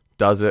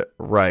does it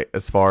right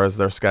as far as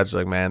their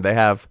scheduling. Man, they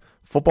have.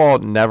 Football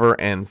never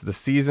ends. The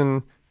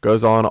season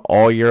goes on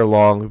all year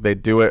long. They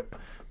do it.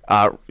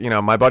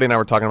 My buddy and I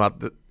were talking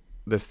about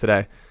this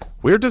today.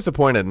 We were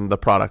disappointed in the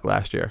product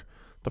last year.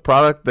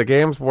 The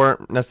games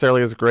weren't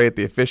necessarily as great.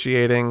 The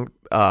officiating,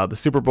 the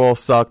Super Bowl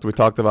sucked. We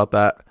talked about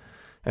that.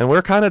 And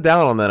we're kind of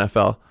down on the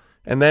NFL.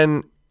 And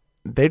then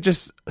they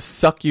just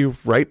suck you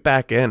right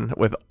back in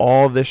with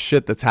all this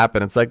shit that's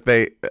happened.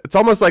 It's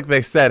almost like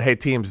they said, hey,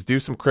 teams, do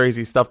some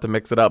crazy stuff to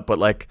mix it up. But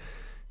like,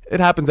 it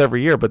happens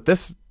every year, but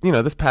this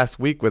past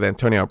week with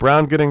Antonio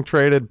Brown getting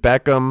traded,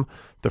 Beckham,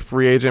 the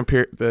free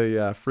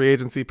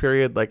agency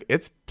period, like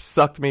it's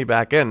sucked me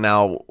back in.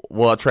 Now,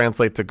 will it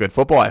translate to good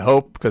football? I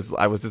hope, because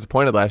I was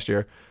disappointed last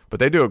year. But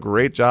they do a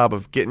great job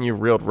of getting you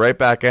reeled right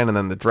back in, and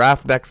then the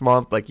draft next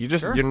month. Like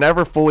you're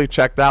never fully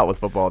checked out with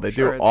football. They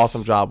do an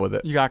awesome job with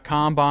it. You got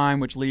combine,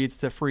 which leads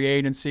to free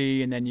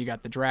agency, and then you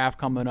got the draft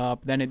coming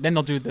up. Then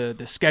they'll do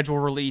the schedule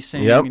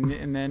releasing,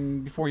 and then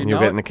before you know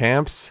get into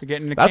camps.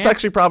 That's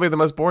actually probably the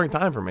most boring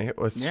time for me.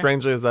 As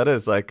strangely as that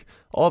is, like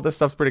all this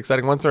stuff's pretty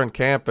exciting. Once they're in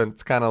camp, and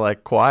it's kind of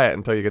like quiet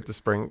until you get to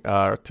spring,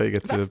 until you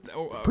get to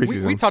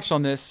preseason. We touched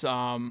on this,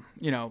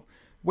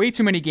 way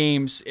too many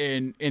games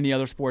in the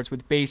other sports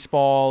with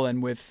baseball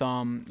and with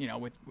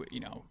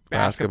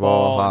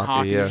basketball and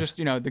hockey. It's just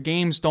the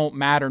games don't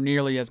matter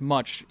nearly as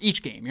much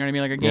each game. You know what I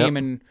mean? Like a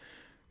game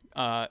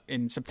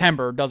in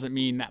September doesn't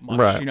mean that much.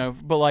 Right.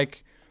 But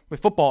like with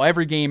football,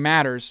 every game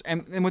matters.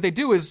 And what they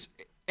do is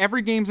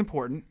every game's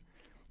important.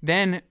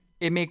 Then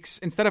it makes,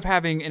 instead of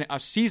having a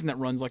season that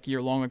runs like a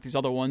year long like these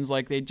other ones,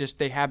 like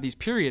they have these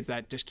periods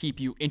that just keep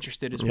you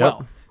interested as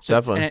well. So,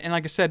 definitely. And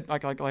like I said,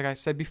 like I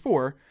said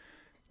before,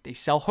 they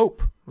sell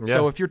hope. Yeah.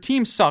 So if your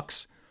team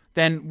sucks,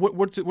 then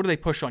what do they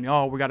push on you?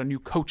 Oh, we got a new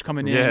coach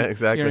coming in. Yeah,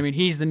 exactly. You know what I mean?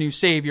 He's the new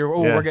savior.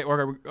 Oh,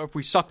 if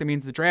we suck, that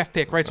means the draft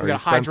pick, right? So we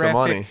got a high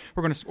draft pick.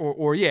 We're gonna,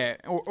 or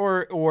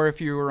if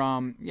you're,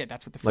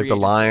 that's what the free like the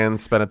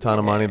Lions spent a ton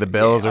of money. The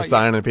Bills are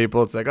signing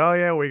people. It's like, oh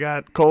yeah, we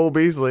got Cole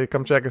Beasley.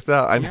 Come check us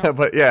out. I know,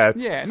 but I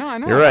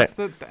know. You're right.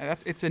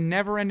 It's a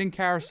never-ending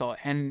carousel,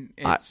 and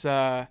it's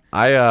they're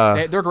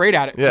great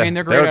at it. Yeah, I mean,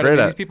 they're great at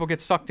it. These people get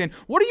sucked in.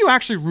 What are you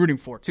actually rooting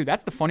for, too?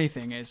 That's the funny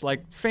thing is,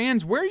 like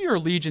fans, where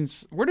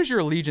does your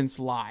allegiance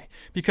lie?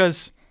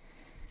 Because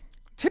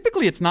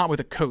typically it's not with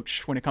a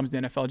coach when it comes to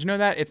NFL. Did you know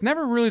that? It's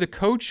never really the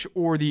coach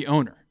or the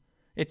owner.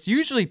 it's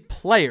usually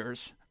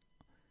players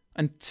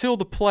until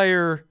the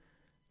player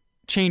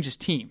changes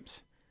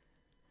teams.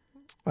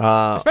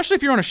 Especially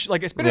if you're on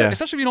especially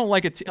if you don't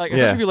like it, especially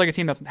if you like a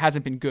team that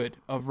hasn't been good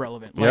of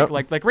relevant.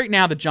 Like right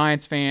now, the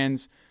Giants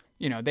fans,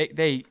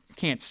 they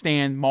can't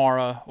stand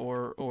Mara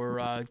or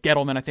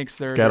Gettleman. I think is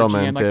their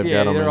GM.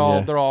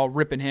 Like, they're all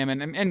ripping him,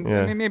 and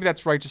maybe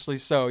that's righteously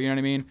so. You know what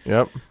I mean?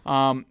 Yep.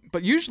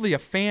 But usually a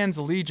fan's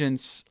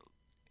allegiance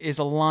is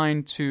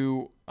aligned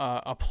to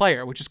a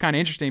player, which is kind of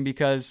interesting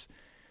because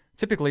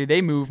typically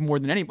they move more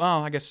than any.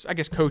 Well, I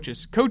guess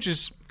coaches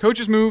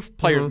move,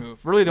 players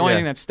move. Really, the only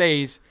thing that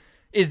stays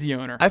is the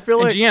owner. I feel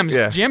like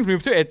GMs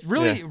move too. It's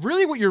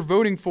really what you're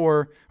voting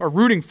for or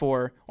rooting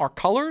for are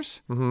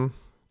colors and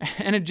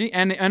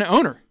an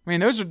owner. I mean,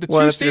 those are the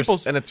two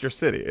staples. And it's your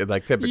city,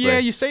 like typically. Yeah,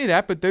 you say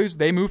that, but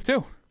they move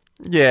too.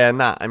 Yeah,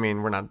 they're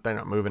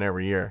not moving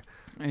every year.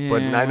 Yeah.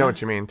 But I know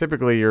what you mean.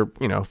 Typically, you're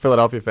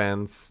Philadelphia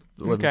fans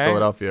live in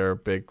Philadelphia are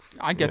big.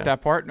 I get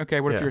that part.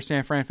 Okay, what if you're a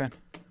San Fran fan?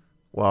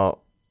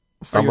 Well,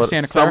 are you a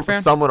Santa Clara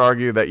fan? Some would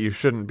argue that you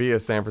shouldn't be a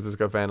San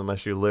Francisco fan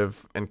unless you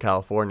live in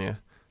California.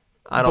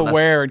 But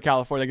where in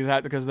California? Like, is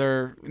that because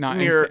they're not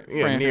near, in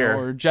San Fran near.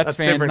 Or Jets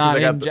fans not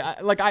in? You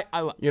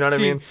know what I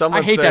mean?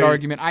 I hate that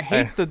argument. I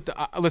hate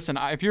listen,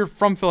 if you're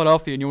from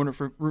Philadelphia and you want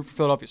to root for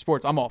Philadelphia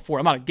sports, I'm all for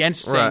it. I'm not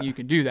against saying you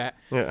can do that.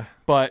 Yeah.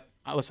 But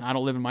listen, I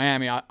don't live in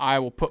Miami. I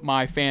will put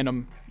my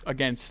fandom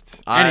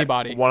against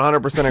anybody. I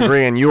 100%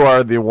 agree, and you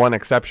are the one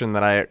exception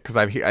that because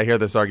I hear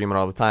this argument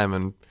all the time,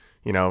 and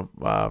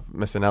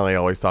Missinelli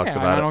always talks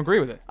about it. I don't agree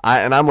with it.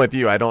 And I'm with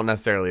you. I don't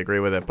necessarily agree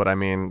with it, but I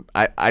mean,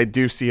 I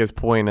do see his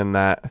point in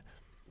that,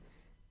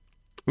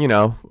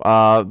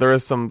 there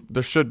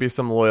should be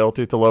some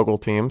loyalty to local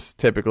teams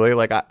typically,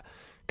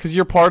 because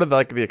you're part of the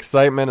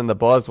excitement and the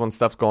buzz when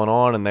stuff's going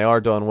on and they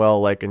are doing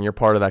well, and you're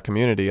part of that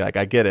community. Like,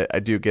 I get it. I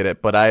do get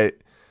it. But I'm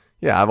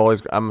a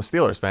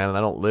Steelers fan and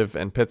I don't live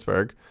in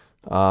Pittsburgh.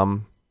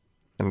 And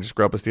I just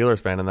grew up a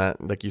Steelers fan, and that,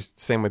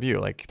 same with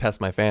you,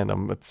 test my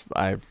fandom.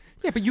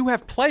 Yeah, but you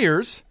have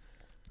players.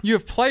 You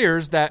have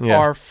players that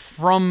are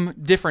from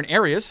different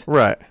areas,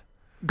 right?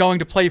 Going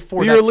to play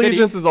for your that city.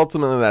 allegiance is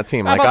ultimately that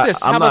team. How about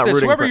this?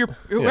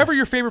 Whoever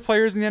your favorite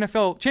player is in the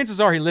NFL,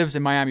 chances are he lives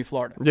in Miami,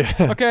 Florida.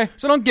 Yeah. Okay,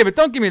 so don't give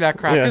me that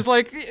crap. Because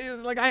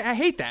I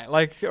hate that.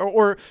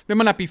 Or they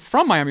might not be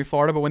from Miami,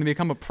 Florida, but when they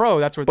become a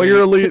pro, that's where they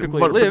typically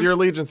live. But your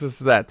allegiance is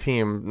to that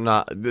team.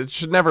 It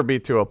should never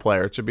be to a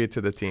player. It should be to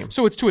the team.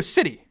 So it's to a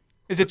city.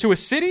 Is it to a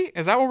city?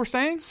 Is that what we're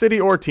saying?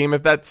 City or team.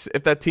 If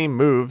that team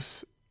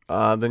moves,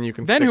 then you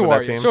can. Then stick who with are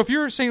that you? team. So if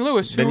you're St.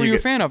 Louis, who are you a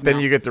fan of? Then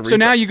now? You get to. So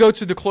now you go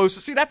to the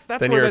closest. See, that's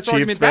where this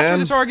argument. That's where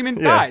this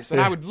argument dies. And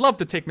I would love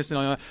to take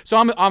Missinelli on. So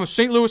I'm a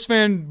St. Louis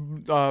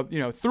fan,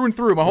 through and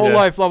through my whole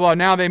life. Blah blah.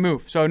 Now they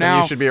move. So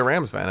now you should be a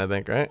Rams fan, I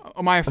think, right?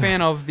 Am I a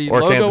fan of the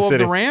logo of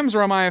the Rams,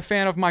 or am I a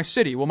fan of my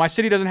city? Well, my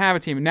city doesn't have a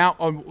team. Now,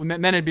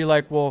 then it'd be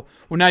like, well,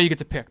 now you get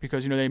to pick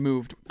because they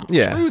moved.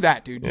 Screw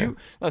that, dude. Yeah.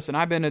 Listen.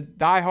 I've been a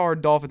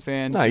diehard Dolphin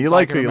fan. No, you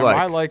like who you like.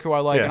 I like who I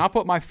like, and I'll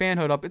put my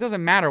fanhood up. It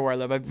doesn't matter where I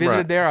live. I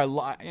visited there.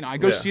 I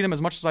go see them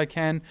as much as I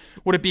can.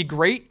 Would it be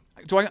great?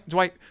 Do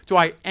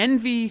I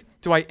envy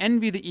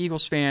the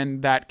Eagles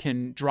fan that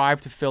can drive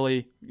to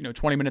Philly,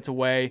 20 minutes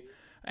away,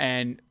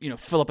 and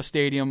fill up a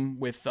stadium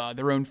with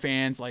their own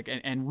fans,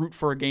 and root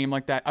for a game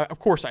like that? Of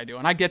course I do,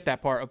 and I get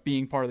that part of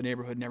being part of the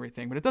neighborhood and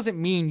everything. But it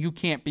doesn't mean you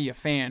can't be a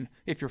fan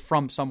if you're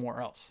from somewhere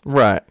else.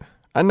 Right.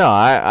 No,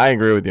 I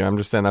agree with you. I'm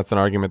just saying that's an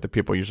argument that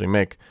people usually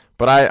make.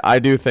 But I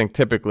do think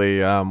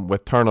typically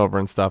with turnover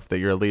and stuff that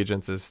your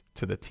allegiance is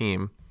to the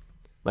team.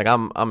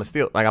 I'm a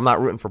Steel. I'm not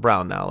rooting for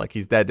Brown now.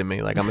 He's dead to me.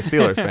 I'm a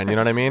Steelers fan. You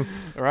know what I mean?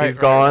 Right. He's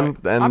gone.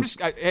 Right. And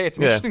it's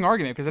an interesting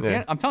argument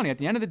because I'm telling you, at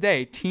the end of the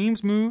day,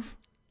 teams move,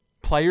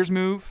 players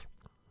move,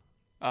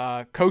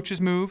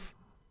 coaches move.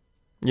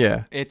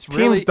 Yeah, it's teams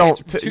really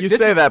don't. You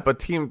say that,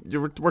 but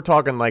we're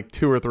talking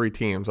 2 or 3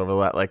 teams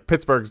over that.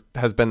 Pittsburgh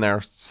has been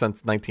there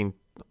since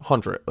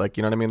 1900.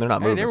 You know what I mean? They're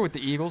not moving. They were with the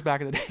Eagles back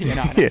in the day. You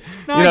know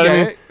what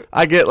I mean?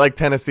 I get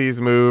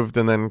Tennessee's moved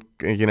and then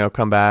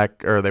come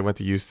back, or they went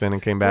to Houston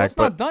and came back. Well, it's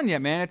not done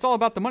yet, man. It's all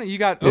about the money. You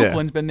got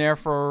Oakland's been there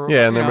for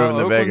and they're moving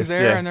to Oakland's Vegas.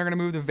 There, and they're going to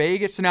move to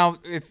Vegas. So now,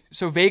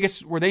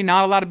 Vegas, were they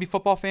not allowed to be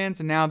football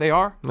fans, and now they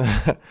are?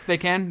 They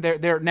can.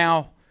 They're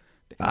now.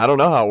 I don't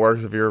know how it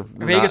works if you're.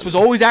 Vegas was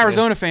always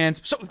Arizona fans.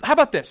 So how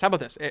about this?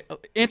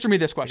 Answer me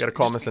this question. You got to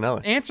call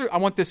Missinelli. I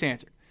want this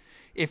answer.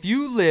 If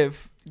you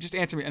live, just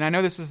answer me. And I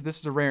know this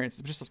is a rare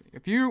instance. Just listen to me.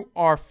 If you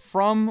are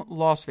from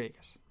Las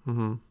Vegas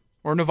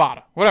or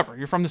Nevada, whatever,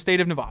 you're from the state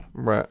of Nevada,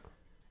 right?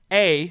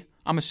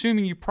 I'm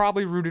assuming you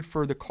probably rooted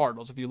for the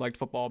Cardinals if you liked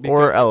football.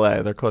 Or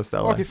LA. They're close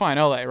to LA. Okay, fine,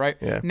 LA, right?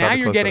 Yeah. Now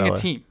you're getting a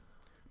team.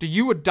 Do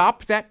you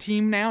adopt that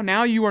team now?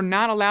 Now you are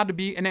not allowed to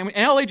be. And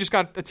LA just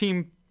got a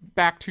team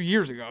back 2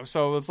 years ago,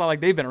 so it's not like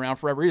they've been around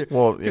forever either.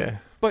 Well, yeah.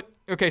 But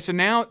okay, so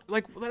now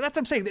that's what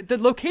I'm saying. The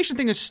location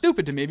thing is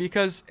stupid to me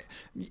because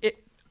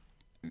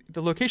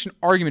the location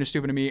argument is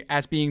stupid to me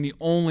as being the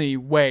only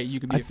way you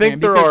can be a fan. I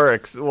think there are.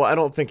 Well, I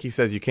don't think he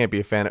says you can't be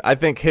a fan. I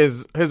think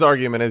his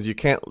argument is you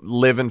can't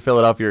live in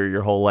Philadelphia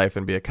your whole life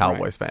and be a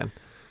Cowboys fan.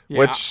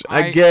 which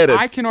I get it.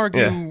 I can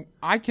argue.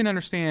 I can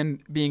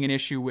understand being an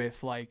issue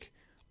with like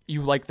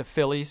you like the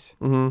Phillies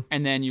and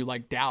then you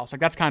like Dallas.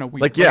 Like that's kind of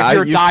weird. Like if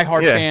you're a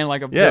diehard fan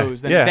like of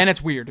those, then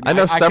it's weird. I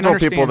know several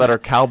people that are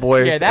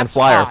Cowboys and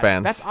Flyer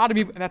fans. That's odd to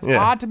me. That's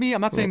odd to me.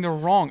 I'm not saying they're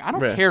wrong. I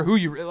don't care who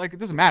you like. It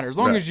doesn't matter as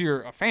long as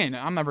you're a fan.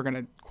 I'm never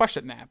gonna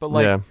question that. But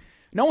like.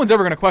 No one's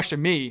ever going to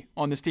question me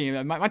on this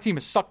team. My team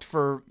has sucked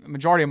for the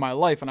majority of my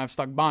life, and I've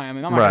stuck by them.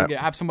 And I'm not going to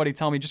have somebody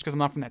tell me just because I'm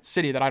not from that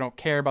city that I don't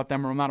care about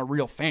them or I'm not a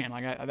real fan.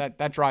 Like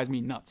that drives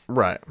me nuts.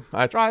 Right.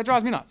 It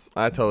drives me nuts.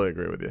 I totally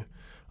agree with you.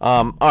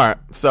 All right.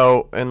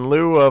 So in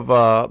lieu of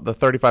the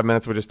 35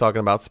 minutes we're just talking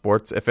about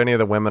sports, if any of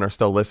the women are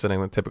still listening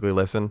that typically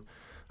listen,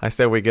 I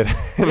say we get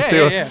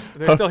into Yeah.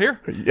 They're still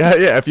here?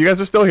 Yeah. If you guys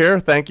are still here,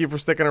 thank you for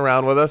sticking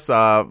around with us.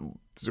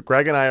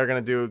 Greg and I are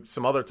going to do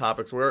some other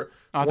topics. I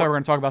thought we were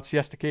going to talk about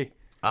Siesta Key.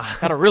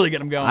 That'll really get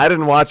them going. I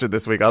didn't watch it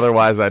this week.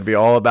 Otherwise, I'd be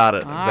all about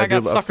it. I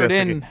got suckered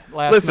in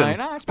last night.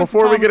 Listen,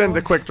 before we get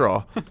into Quick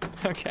Draw.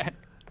 Okay.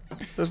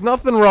 There's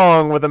nothing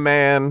wrong with a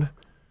man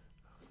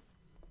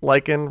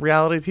liking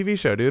reality TV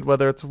show, dude.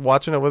 Whether it's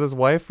watching it with his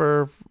wife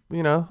or,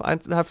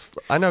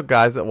 I know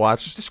guys that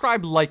watch.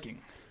 Describe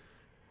liking.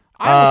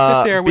 I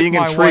will sit there with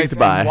my wife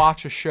and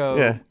watch a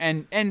show,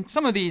 and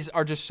some of these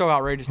are just so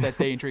outrageous that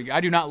they intrigue you.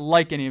 I do not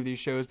like any of these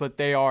shows, but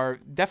they are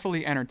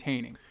definitely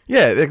entertaining.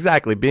 Yeah,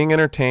 exactly. Being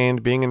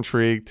entertained, being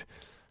intrigued.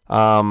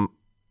 Mine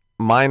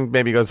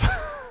maybe goes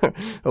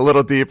a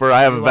little deeper.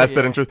 I have a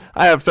vested interest.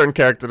 I have certain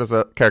characters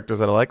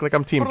that I like. Like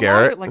I'm Team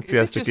Garrett.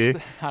 Siesta Key.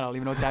 I don't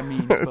even know what that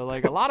means, but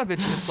like a lot of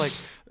it's just like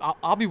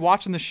I'll be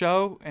watching the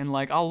show and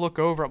like I'll look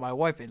over at my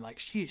wife and like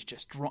she is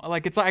just drunk.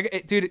 Like it's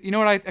like, dude, you know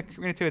what I'm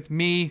going to tell you? It's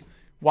me.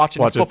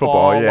 Watching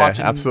football,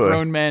 watching absolutely.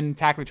 Grown men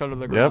tackle each other to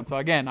the ground. Yep. So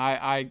again,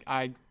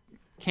 I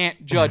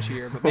can't judge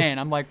here, but man,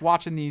 I'm like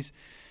watching these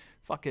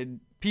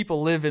fucking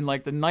people live in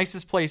like the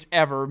nicest place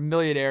ever,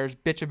 millionaires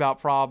bitch about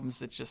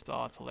problems. It's just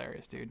it's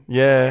hilarious, dude.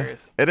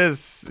 Hilarious. It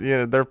is.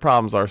 Their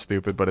problems are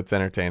stupid, but it's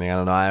entertaining. I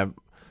don't know.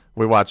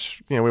 We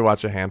watch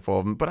a handful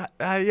of them, but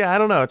I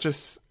don't know.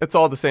 It's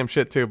all the same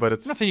shit too. But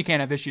it's I'm not saying you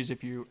can't have issues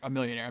if you're a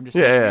millionaire. I'm just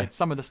saying it's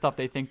some of the stuff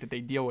they think that they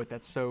deal with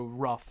that's so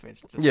rough.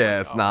 It's just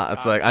it's not.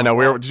 It's like I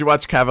know. Did you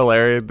watch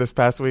Cavalieri this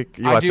past week?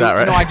 You watched that,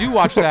 right? No, I do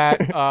watch that.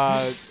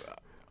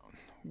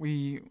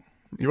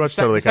 You watched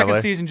Totally The second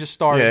Cavalieri? Season just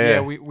started.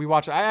 Yeah, we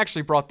watched. I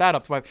actually brought that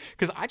up to my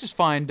because I just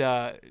find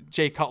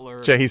Jay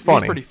Cutler. He's funny.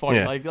 He's pretty funny.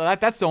 Yeah. Like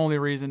that's the only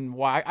reason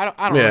why I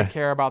don't really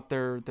care about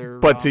their.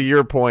 But to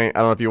your point,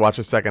 I don't know if you watched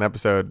the second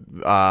episode.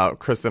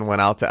 Kristen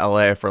went out to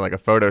LA for like a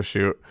photo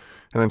shoot.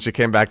 And then she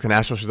came back to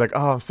Nashville. She's like,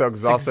 "Oh, I'm so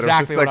exhausted."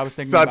 That's exactly it was just what like I was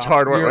thinking such about.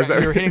 hard work.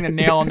 You were hitting the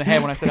nail on the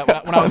head when I said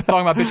that. When I was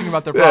talking about bitching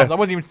about their problems, I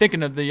wasn't even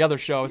thinking of the other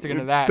show. I was thinking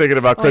of that. Thinking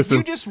about Kristen.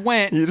 You just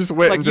went and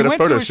did a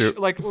photo shoot.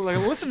 Like,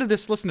 listen to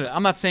this. Listen to it.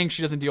 I'm not saying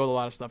she doesn't deal with a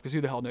lot of stuff because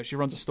who the hell knows? She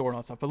runs a store and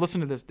all that stuff. But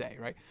listen to this day,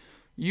 right?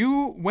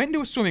 You went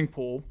into a swimming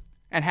pool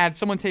and had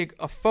someone take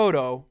a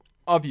photo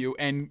of you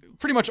and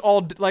pretty much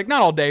not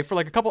all day, for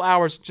like a couple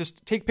hours,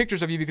 just take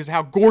pictures of you because of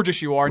how gorgeous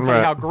you are and tell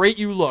you how great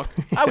you look.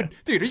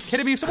 Dude, are you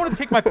kidding me? If someone would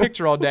take my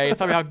picture all day and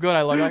tell me how good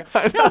I look, you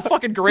know how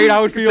fucking great I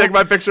would feel. Take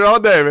my picture all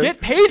day, man.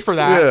 Get paid for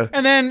that,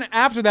 and then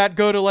after that,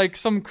 go to like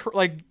some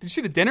did you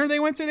see the dinner they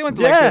went to? They went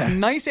to like this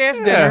nice ass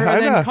dinner,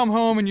 and then come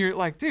home and you're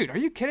like, dude, are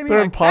you kidding me? They're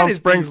like, in Palm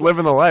Springs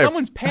living the life.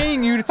 Someone's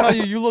paying you to tell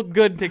you look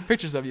good and take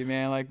pictures of you,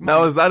 man. Like,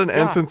 now is that an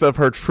instance of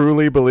her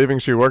truly believing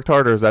she worked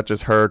hard, or is that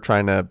just her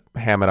trying to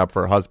ham it up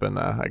for her husband?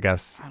 I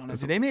guess. I don't know.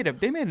 They made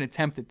an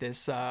attempt at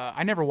this.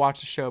 I never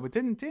watched the show, but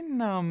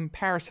didn't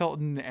Paris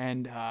Hilton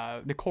and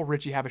Nicole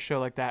Richie have a show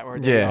like that where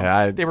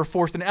they were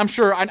forced? And I'm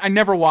sure I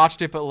never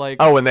watched it, but like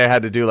when they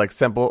had to do like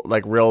simple,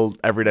 like real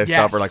everyday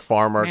stuff or like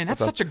farm work. Man,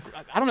 that's such a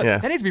I don't know.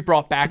 That needs to be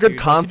brought back. It's a good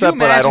concept,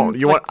 but I don't.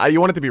 You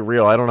want it to be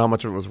real. I don't know how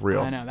much of it was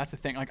real. I know that's the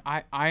thing. Like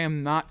I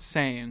am not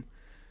saying.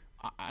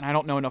 And I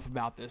don't know enough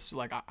about this.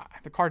 Like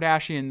the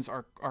Kardashians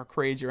are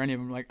crazy or any of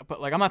them.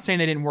 But I'm not saying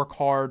they didn't work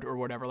hard or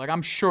whatever. Like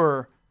I'm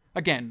sure.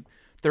 Again,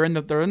 they're in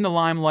the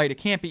limelight. It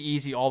can't be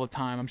easy all the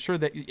time. I'm sure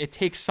that it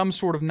takes some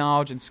sort of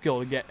knowledge and skill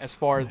to get as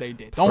far as they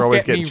did. They're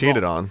always getting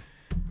cheated on.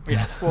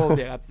 Yes, well,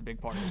 yeah, that's the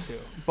big part of it too.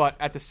 But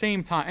at the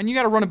same time, and you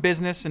got to run a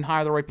business and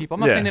hire the right people.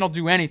 I'm not saying they don't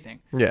do anything.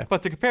 Yeah.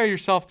 But to compare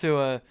yourself to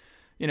a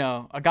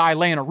guy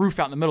laying a roof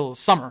out in the middle of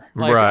summer.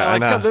 Right, I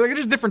know.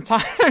 There's different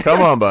times.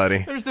 Come on, buddy.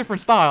 There's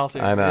different styles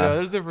here. I know.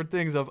 There's different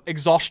things of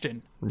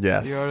exhaustion.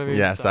 Yes. You know what I mean?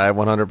 Yes, I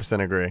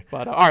 100% agree.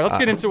 But all right, let's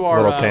get into our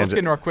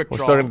quick draw.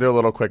 We're still gonna do a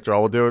little quick draw.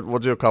 We'll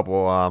do a couple. You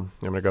want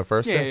me to go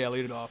first? Yeah,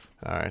 lead it off.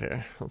 All right,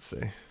 here. Let's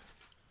see.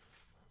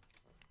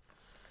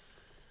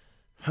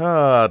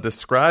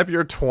 Describe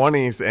your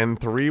 20s in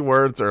 3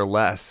 words or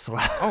less.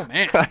 Oh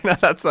man. I know,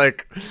 that's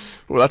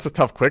a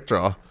tough quick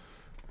draw.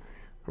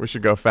 We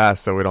should go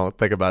fast so we don't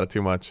think about it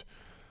too much.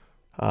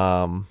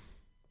 You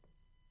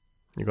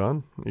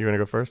going? You gonna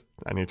go first?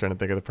 I need trying to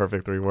think of the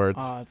perfect 3 words.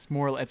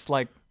 It's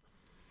like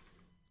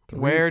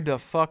Where the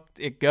fuck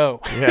it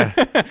go? Yeah.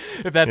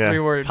 If that's 3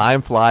 words.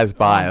 Time flies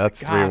by.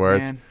 That's 3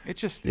 words. Man. It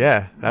just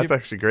that's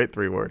actually great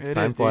 3 words.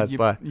 Time flies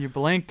by. You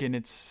blink and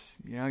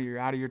it's you're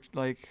out of your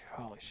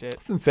holy shit.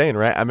 It's insane,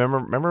 right? I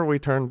remember we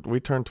turned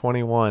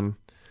 21.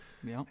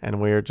 Yeah. And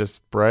we were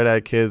just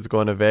bright-eyed kids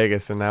going to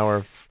Vegas, and now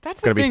we're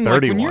that's going to be 31.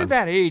 Like, when you're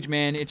that age,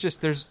 man, it's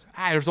just there's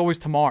always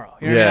tomorrow.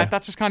 You know what I mean?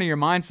 That's just kind of your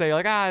mindset.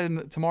 You're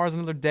like, tomorrow's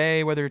another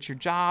day, whether it's your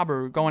job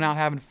or going out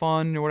having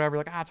fun or whatever.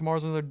 Like,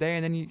 tomorrow's another day,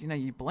 and then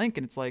you blink,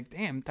 and it's like,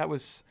 damn, that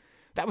was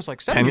like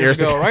 7 years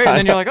ago, right? And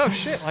then you're like, oh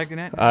shit, like,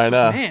 I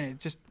know, man, it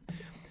just.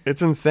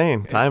 It's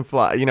insane. Time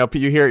flies.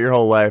 You hear it your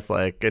whole life,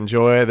 like,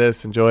 enjoy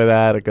this, enjoy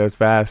that. It goes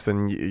fast,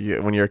 and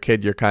when you're a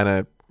kid, you're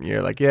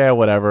like, yeah,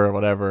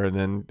 whatever. And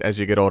then as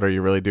you get older,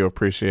 you really do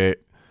appreciate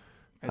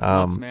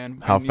nuts,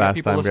 man. how fast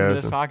time goes. People listen to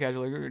this podcast,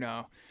 you're like,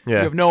 you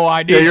have no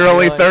idea. Yeah, you're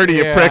only 30,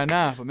 you prick. I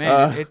know, but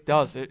man, it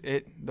does.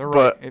 They're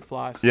right. It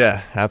flies.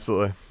 Yeah,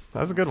 absolutely.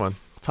 That's a good one.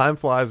 Time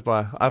flies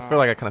by. I feel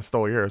like I kind of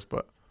stole yours,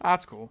 but.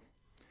 That's cool.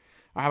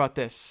 How about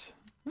this?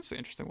 This is an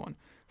interesting one.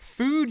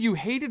 Food you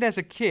hated as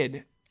a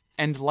kid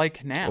and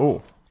like now.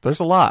 Oh, there's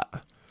a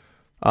lot.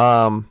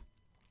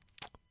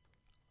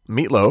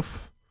 Meatloaf.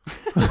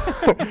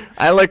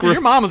 I like your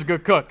mom was a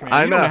good cook,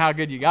 man. You don't know how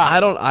good you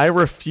got. I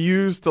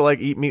refused to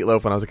eat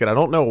meatloaf when I was a kid. I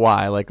don't know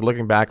why. Like,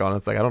 looking back on it,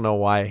 it's like I don't know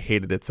why I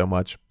hated it so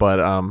much. But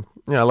I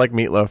like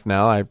meatloaf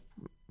now.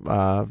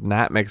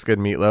 Nat makes good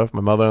meatloaf.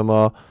 My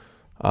mother-in-law.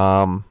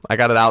 I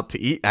got it out to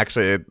eat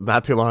actually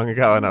not too long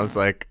ago, and I was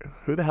like,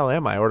 who the hell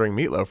am I ordering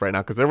meatloaf right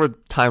now? Because there were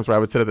times where I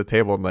would sit at the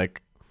table and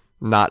like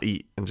not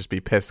eat and just be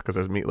pissed because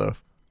there's meatloaf.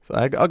 So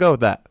I'll go with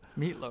that.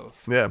 Meatloaf.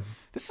 Yeah.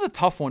 This is a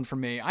tough one for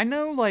me. I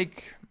know,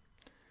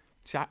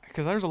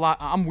 because there's a lot.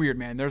 I'm weird,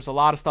 man. There's a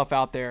lot of stuff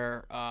out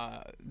there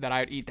that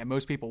I'd eat that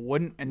most people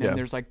wouldn't, and then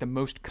there's like the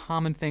most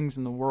common things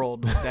in the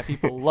world that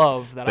people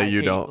love that I you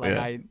hate.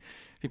 Don't.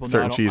 People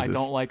certain know cheeses. I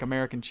don't like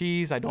American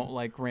cheese. I don't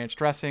like ranch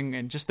dressing,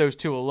 and just those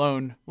two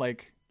alone,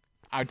 like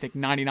I would think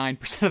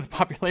 99% of the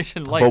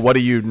population likes. But what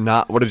did you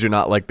not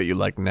like that you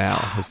like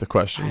now? Is the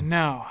question. I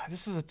know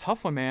this is a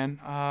tough one, man.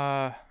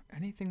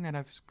 Anything that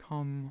I've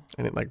come.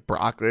 Anything like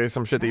broccoli,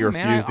 some shit that you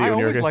refused to eat I when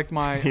you were a always kid? liked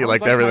my. You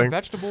liked everything. My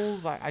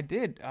vegetables. I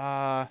did.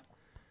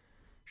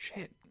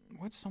 Shit.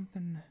 What's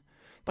something?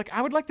 Like,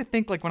 I would like to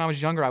think, like, when I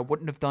was younger, I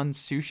wouldn't have done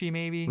sushi,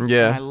 maybe.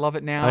 Yeah. And I love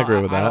it now. I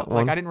agree with that.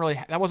 Like, I didn't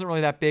really, that wasn't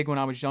really that big when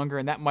I was younger,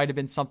 and that might have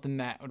been something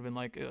that would have been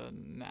like,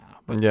 nah.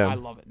 But I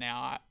love it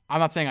now. I'm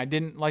not saying I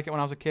didn't like it when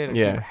I was a kid. I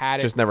just never had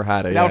it. Just never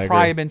had it. That would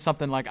probably have been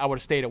something, like, I would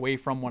have stayed away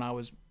from when I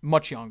was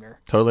much younger.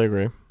 Totally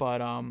agree.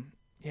 But,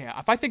 yeah,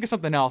 if I think of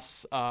something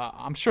else,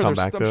 I'm sure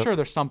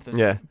there's something.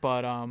 Yeah.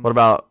 But, what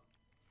about,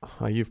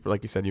 like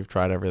you said, you've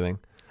tried everything.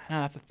 No,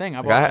 that's the thing.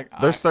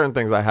 There's certain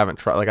things I haven't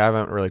tried. Like, I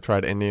haven't really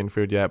tried Indian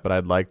food yet, but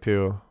I'd like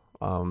to.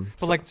 But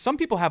like some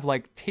people have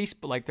like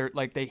taste, like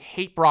they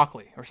hate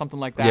broccoli or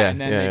something like that,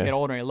 and then they get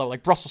older and they love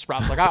like Brussels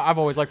sprouts. Like I've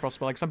always liked Brussels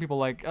sprouts. Like some people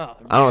like. I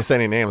don't want to say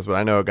any names, but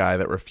I know a guy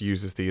that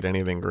refuses to eat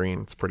anything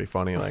green. It's pretty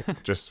funny.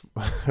 Like just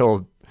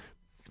he'll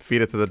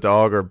feed it to the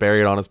dog or bury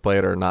it on his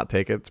plate or not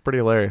take it. It's pretty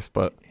hilarious.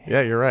 But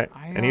yeah, you're right.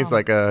 And he's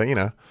like There's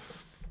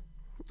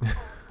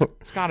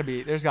got to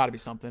be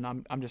something.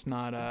 I'm just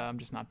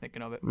not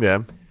thinking of it. Yeah.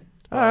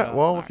 All right.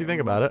 Well, if you think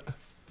about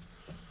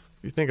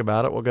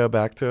it, we'll go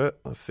back to it.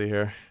 Let's see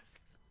here.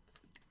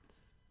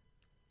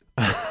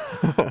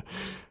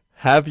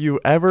 Have you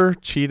ever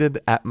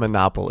cheated at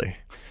Monopoly?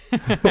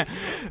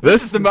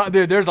 There's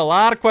a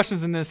lot of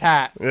questions in this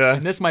hat,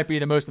 and this might be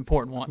the most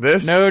important one.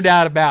 No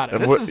doubt about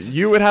it.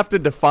 You would have to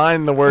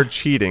define the word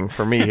cheating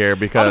for me here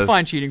because I'll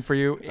define cheating for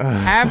you.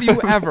 Have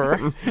you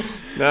ever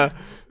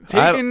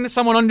taken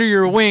someone under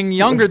your wing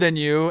younger than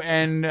you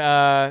and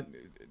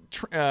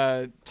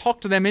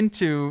talked to them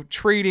into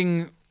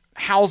trading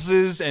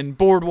houses and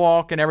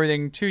boardwalk and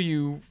everything to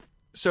you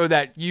so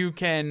that you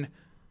can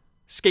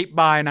skate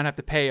by and not have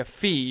to pay a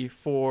fee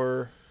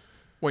for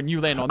when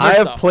you land on their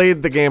stuff? I have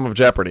played the game of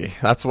Jeopardy.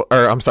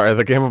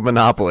 The game of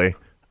Monopoly,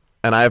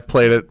 and I've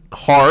played it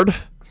hard,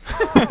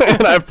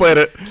 and I've played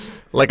it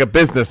like a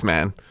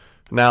businessman.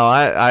 Now,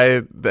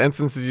 the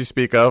instances you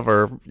speak of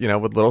are,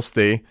 with Little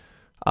Steve,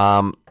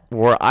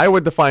 where I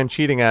would define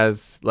cheating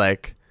as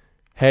like,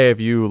 hey,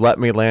 if you let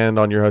me land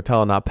on your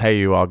hotel and not pay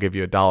you, I'll give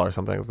you $1 or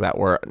something like that.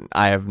 Where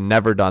I have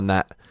never done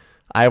that.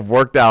 I have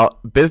worked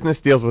out business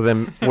deals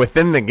within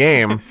the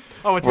game.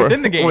 Oh, it's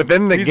within the game.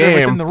 Within the These game.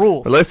 Are within the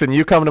rules. Listen,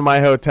 you come to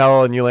my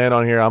hotel and you land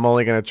on here, I'm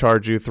only going to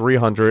charge you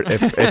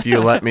 $300 if you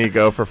let me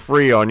go for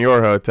free on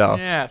your hotel.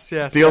 Yes.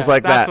 Deals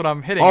like That's that. That's what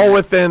I'm hitting. All at.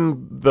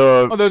 within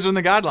the. Oh, those are in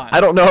the guidelines.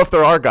 I don't know if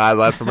there are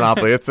guidelines for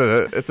Monopoly. It's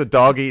a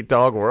dog eat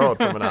dog world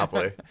for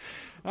Monopoly.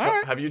 All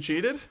right. Have you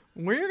cheated?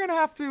 We're gonna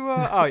have to.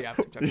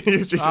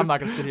 I'm not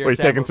gonna sit here. Were you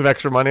taking some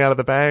extra money out of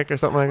the bank or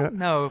something like that?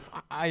 No,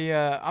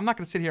 I'm not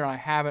gonna sit here and I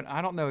haven't.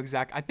 I don't know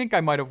exactly. I think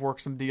I might have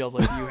worked some deals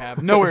like you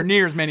have. Nowhere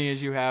near as many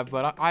as you have,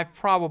 but I've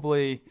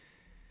probably.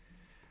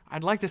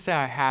 I'd like to say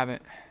I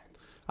haven't.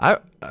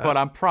 But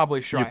I'm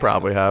probably sure. You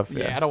probably have.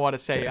 Yeah, I don't want to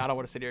say. I don't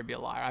want to sit here and be a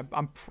liar.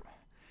 I'm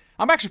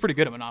actually pretty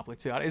good at Monopoly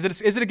too. Is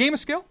it a game of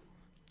skill?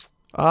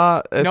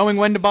 Knowing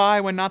when to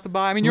buy, when not to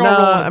buy. I mean, you're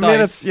all rolling a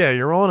dice.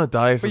 You're rolling a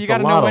dice. But you got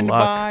to know when to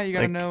buy. You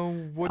got to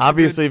know what's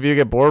obviously, if you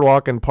get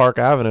Boardwalk and Park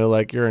Avenue,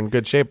 like you're in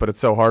good shape, but it's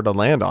so hard to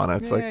land on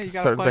it. It's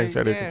certain things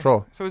you got to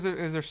control. So is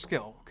there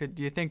skill?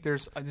 Do you think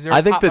is there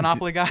a top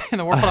Monopoly guy in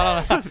the world?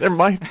 There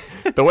might.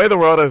 The way the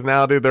world is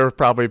now, dude, there are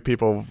probably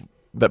people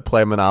that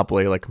play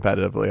Monopoly like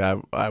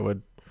competitively. I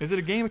would. Is it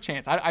a game of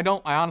chance? I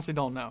honestly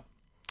don't know.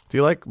 Do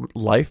you like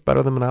Life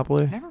better than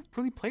Monopoly? I never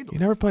really played Life. You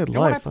never played Life? You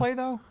know what I play,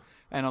 though?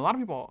 And a lot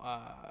of people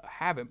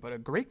haven't, but a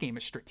great game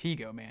is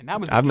Stratego, man.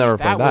 I've never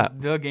played that. That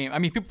was the game. I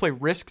mean, people play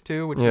Risk,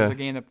 too, which was a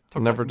game that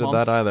took never did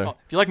months. that either. Well,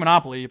 if you like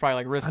Monopoly, you probably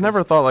like Risk. I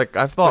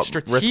thought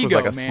Stratego, Risk was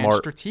like a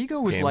smart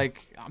Stratego was game.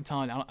 like, I'm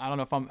telling you, I don't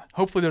know if I'm,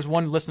 hopefully there's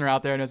one listener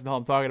out there who knows what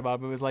I'm talking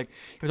about, but it was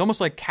almost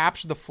like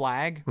Capture the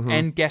Flag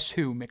and Guess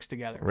Who mixed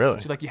together.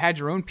 Really? So like you had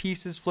your own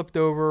pieces flipped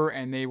over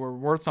and they were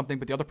worth something,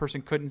 but the other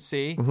person couldn't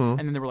see. And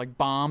then there were like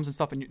bombs and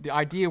stuff. And the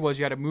idea was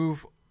you had to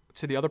move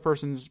to the other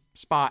person's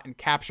spot and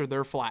capture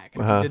their flag.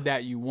 And if you did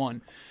that, you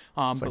won.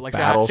 But like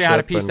say I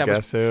had a piece that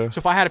was so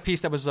if I had a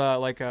piece that was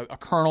like a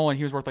colonel and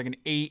he was worth like an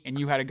 8 and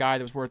you had a guy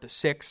that was worth a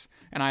 6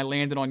 and I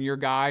landed on your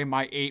guy,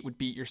 my 8 would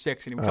beat your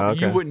 6 and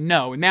you wouldn't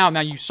know. And now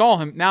you saw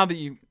him. Now that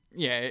you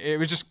it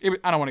was just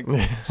I don't want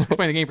to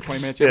explain the game for 20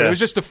 minutes here, but it was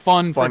just a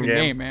fun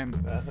game, man.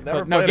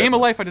 Game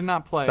of Life I did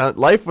not play.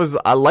 Life was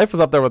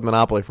up there with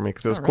Monopoly for me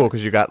because it was cool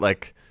because you got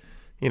like.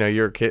 You know,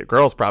 your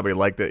girls probably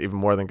liked it even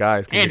more than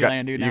guys.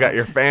 Candyland, dude. You got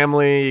your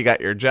family, you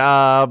got your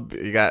job,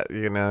 you got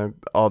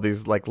all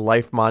these like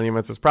life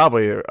monuments. It was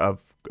probably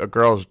a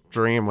girl's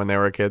dream when they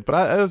were a kid, but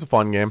it was a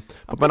fun game.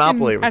 But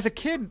Monopoly was... As a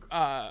kid,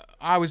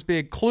 I was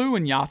big. Clue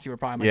and Yahtzee were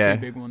probably my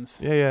 2 big ones.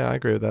 Yeah, I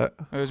agree with that.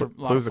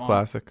 Clue's a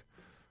classic.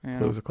 Yeah.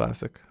 Clue's a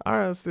classic. All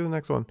right, let's do the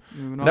next one.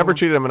 Never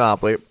cheated at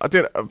Monopoly.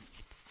 Dude,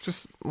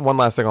 just one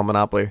last thing on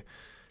Monopoly.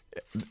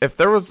 If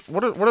there was,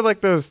 what are like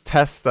those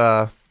tests?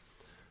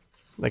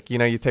 Like,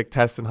 you take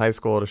tests in high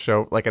school to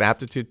show, like an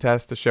aptitude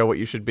test to show what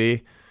you should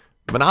be.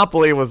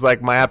 Monopoly was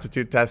like my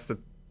aptitude test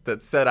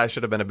that said I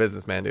should have been a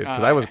businessman, dude,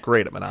 because I was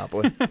great at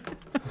Monopoly.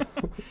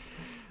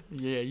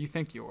 Yeah, you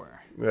think you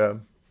were. Yeah.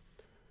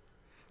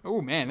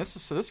 Oh, man,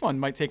 this one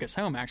might take us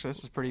home, actually. This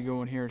is a pretty good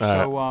one here.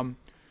 So,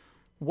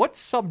 what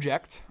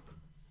subject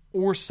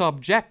or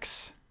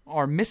subjects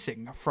are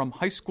missing from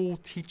high school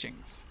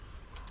teachings?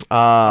 We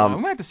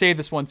might have to save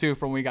this one too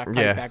for when we got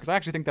back because I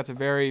actually think that's a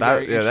very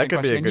interesting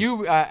question. And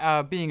you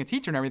being a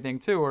teacher and everything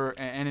too,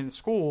 and in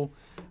school,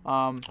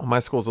 my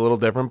school's a little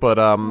different, but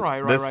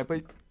right.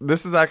 But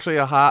this is actually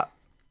a hot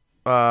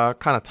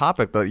kind of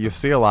topic that you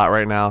see a lot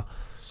right now.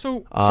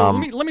 So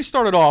let me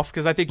start it off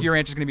because I think your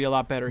answer is going to be a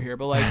lot better here.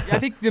 But like I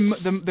think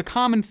the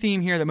common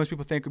theme here that most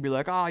people think would be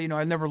like,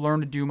 I've never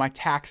learned to do my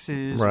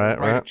taxes, write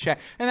a check,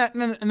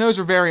 and those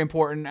are very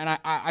important. And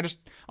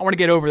I want to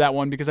get over that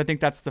one because I think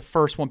that's the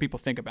first one people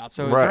think about.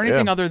 So is there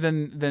anything other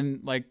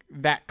than like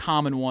that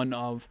common one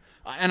of?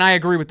 And I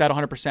agree with that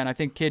 100%. I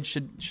think kids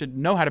should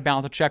know how to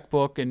balance a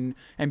checkbook and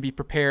be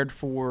prepared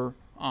for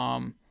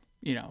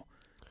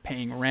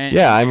paying rent.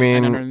 Yeah, I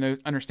mean, and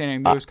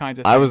understanding those kinds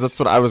of things. That's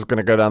what I was going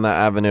to go down that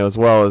avenue as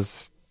well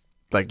as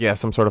like,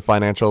 some sort of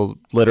financial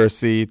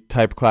literacy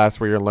type class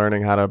where you're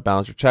learning how to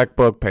balance your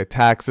checkbook, pay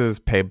taxes,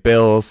 pay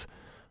bills,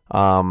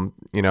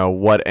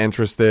 what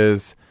interest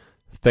is,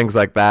 things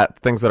like that,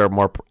 things that are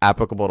more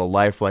applicable to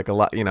life. Like a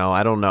lot,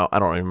 I don't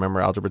even remember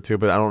Algebra 2,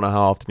 but I don't know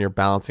how often you're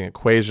balancing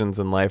equations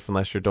in life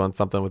unless you're doing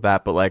something with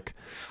that. But like,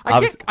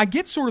 I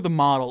get sort of the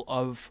model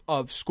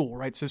of school,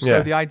 right? So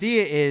the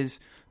idea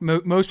is,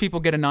 most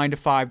people get a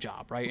 9-to-5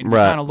 job, right? And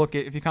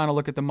if you kind of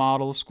look at the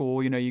model of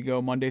school, you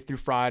go Monday through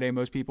Friday.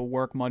 Most people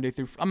work Monday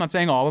through. I'm not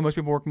saying all, but most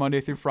people work Monday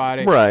through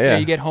Friday. Right. Yeah.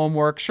 You get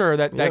homework. Sure,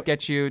 that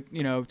gets you,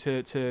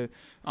 to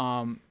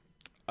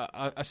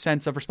a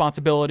sense of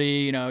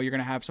responsibility. You're going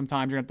to have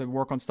sometimes you're going to have to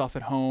work on stuff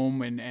at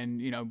home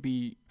and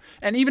be.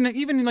 And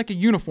even like a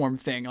uniform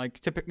thing, like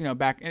typically,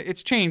 back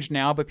it's changed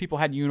now, but people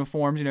had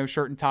uniforms,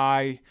 shirt and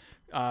tie.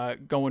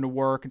 Going to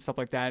work and stuff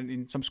like that,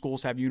 and some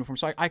schools have uniforms.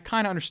 So I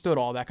kind of understood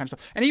all that kind of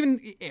stuff. And even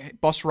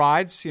bus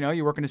rides,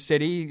 you work in a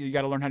city, you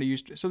got to learn how to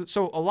use.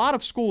 So a lot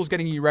of schools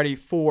getting you ready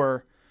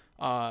for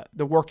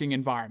the working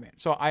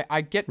environment. So I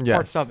get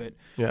parts of it.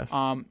 Yes.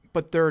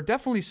 But there are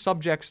definitely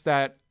subjects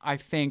that I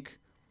think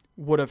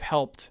would have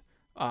helped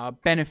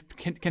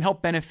can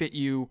help benefit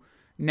you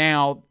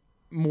now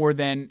more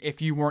than if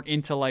you weren't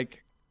into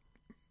like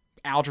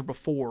Algebra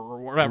 4 or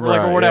whatever,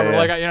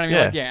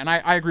 and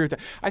I agree with that.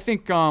 I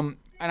think,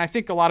 and I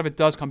think a lot of it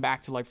does come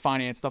back to like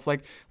finance stuff,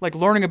 like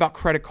learning about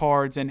credit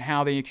cards and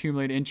how they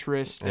accumulate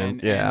interest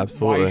and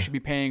absolutely. Why you should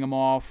be paying them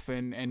off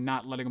and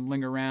not letting them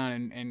linger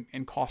around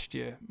and cost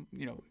you,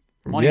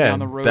 money down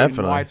the road,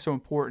 definitely. And why it's so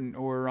important,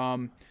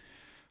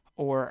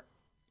 or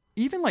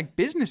even like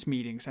business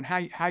meetings and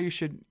how you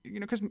should,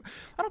 because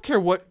I don't care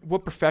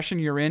what profession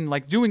you're in,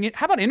 like doing it.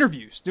 How about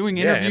interviews? Doing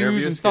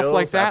interviews and stuff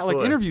like that.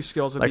 Absolutely. Like interview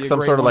skills would like be a some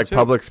great sort of one like too.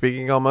 Public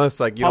speaking almost.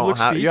 Like you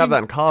have that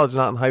in college,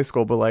 not in high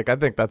school, but like I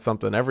think that's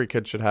something every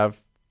kid should have,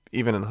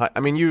 even in high. I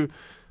mean,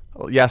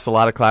 yes, a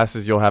lot of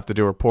classes you'll have to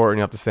do a report and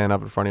you have to stand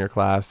up in front of your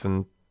class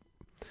and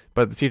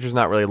but the teacher's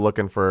not really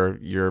looking for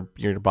your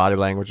body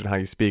language and how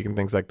you speak and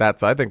things like that.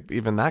 So I think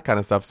even that kind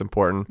of stuff's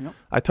important. Yep.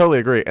 I totally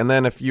agree. And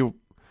then this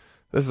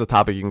is a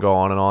topic you can go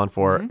on and on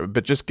for,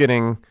 but just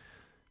getting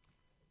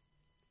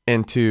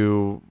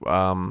into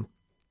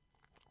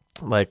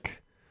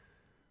like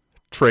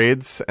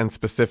trades and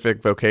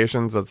specific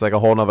vocations, that's like a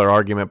whole nother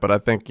argument. But I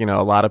think, a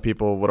lot of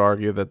people would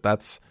argue that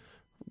that's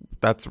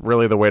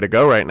really the way to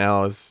go right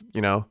now is,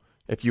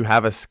 if you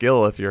have a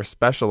skill, if you're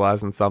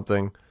specialized in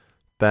something,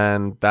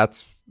 then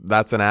that's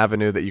an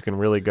avenue that you can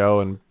really go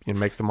and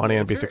make some money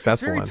and be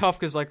successful in. It's very tough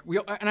because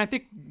I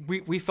think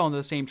we fell into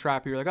the same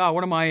trap. You're like, oh,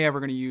 when am I ever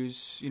going to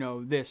use,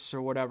 this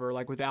or whatever,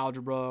 like with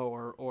algebra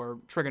or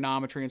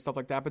trigonometry and stuff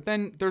like that. But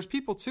then there's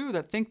people too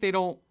that think they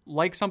don't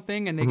like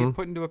something and they get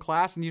put into a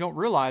class and you don't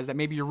realize that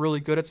maybe you're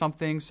really good at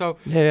something. So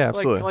yeah,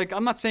 absolutely. Like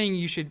I'm not saying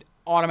you should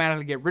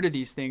automatically get rid of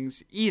these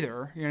things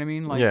either. You know what I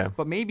mean?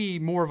 But maybe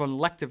more of an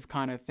elective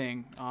kind of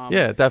thing.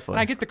 Yeah, definitely.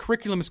 And I get the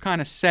curriculum is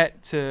kind of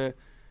set to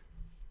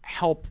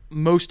help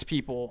most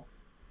people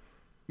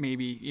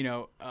maybe,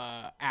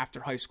 after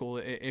high school,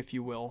 if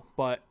you will.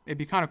 But it'd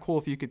be kind of cool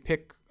if you could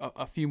pick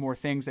a few more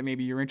things that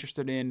maybe you're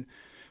interested in.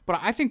 But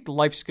I think the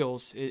life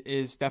skills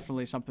is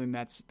definitely something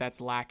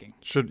that's lacking.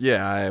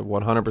 I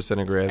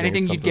 100% agree.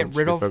 Anything you'd get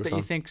rid of that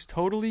you think's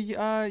totally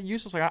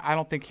useless? Like I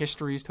don't think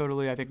history is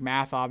totally. I think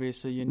math,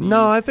 obviously, you need.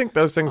 No, I think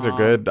those things are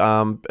good.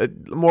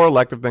 More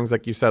elective things,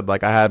 like you said.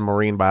 Like I had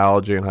marine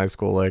biology in high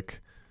school,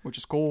 which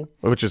is cool.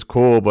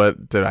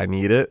 But did I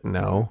need it?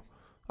 No.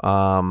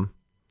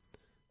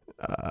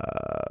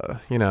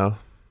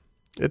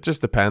 It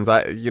just depends.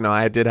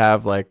 I did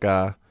have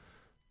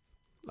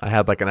I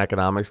had an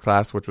economics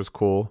class, which was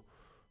cool.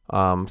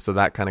 So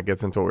that kind of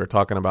gets into what we were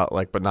talking about,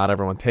 but not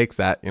everyone takes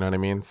that, you know what I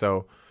mean?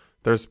 So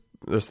there's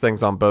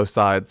things on both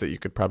sides that you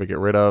could probably get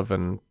rid of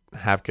and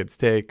have kids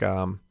take.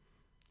 I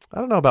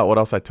don't know about what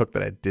else I took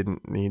that I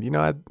didn't need.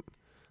 I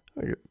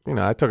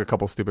took a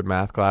couple stupid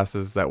math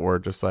classes that were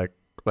just like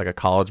a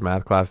college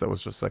math class that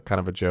was just kind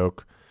of a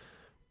joke.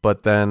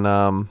 But then,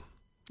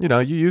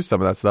 you use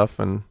some of that stuff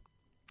and,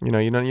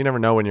 you never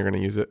know when you're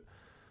going to use it.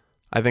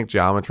 I think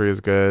geometry is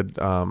good.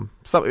 Some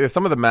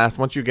of the math,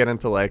 once you get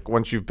into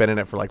once you've been in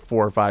it for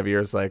 4 or 5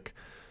 years, like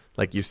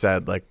you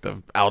said,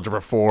 the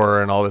algebra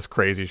 4 and all this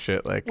crazy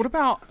shit. What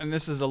about, and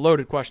this is a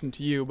loaded question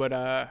to you,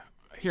 but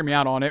hear me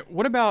out on it.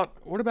 What about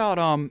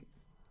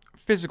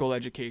physical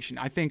education?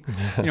 I think,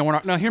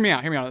 hear me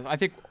out. I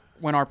think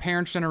when our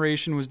parents'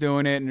 generation was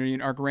doing it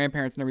and our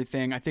grandparents and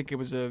everything, I think it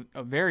was a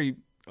very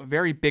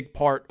big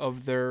part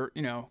of their,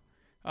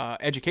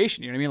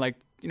 education. You know what I mean?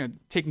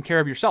 Taking care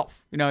of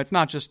yourself. It's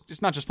not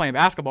just playing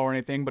basketball or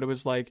anything, but it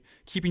was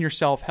keeping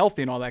yourself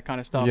healthy and all that kind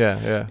of stuff.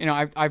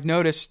 Yeah. I've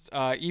noticed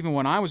even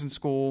when I was in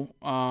school,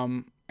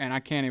 and I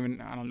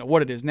don't know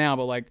what it is now,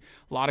 but a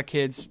lot of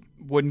kids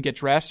wouldn't get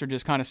dressed or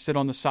just kind of sit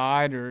on the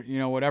side or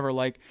whatever.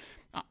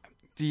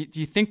 Do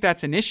you think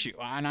that's an issue?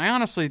 And I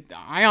honestly,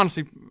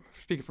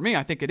 speaking for me,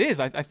 I think it is.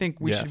 I think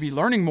we should be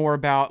learning more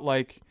about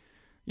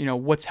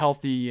what's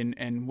healthy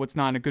and what's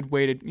not a good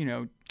way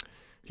to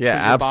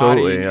yeah,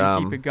 absolutely.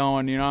 Keep it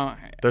going.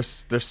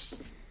 There's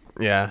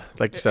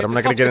like you said, I'm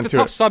not going to get into it. It's a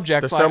tough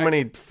subject. There's so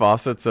many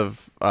facets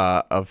of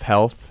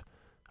health,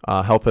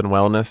 health and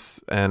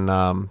wellness, and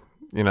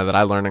that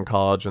I learned in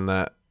college, and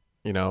that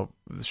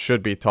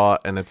should be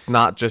taught. And it's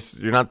not just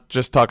you're not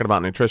just talking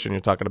about nutrition.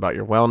 You're talking about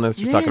your wellness.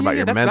 You're talking about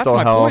your mental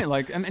health.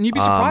 Point. And you'd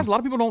be surprised. A lot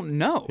of people don't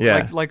know.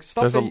 Yeah,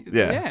 stuff.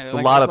 There's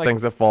a lot of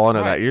things that fall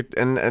into that.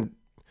 And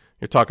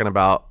you're talking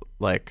about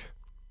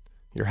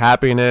your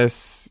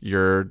happiness,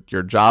 your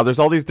job. There's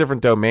all these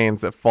different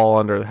domains that fall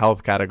under the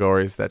health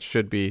categories that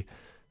should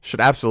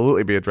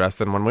absolutely be addressed.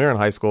 And when we were in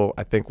high school,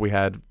 I think we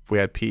had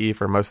PE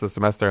for most of the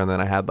semester, and then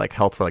I had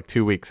health for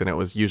 2 weeks, and it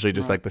was usually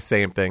just the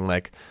same thing,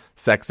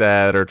 sex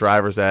ed or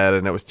driver's ed,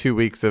 and it was 2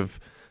 weeks of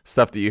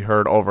stuff that you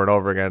heard over and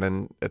over again,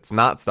 and it's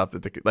not stuff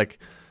that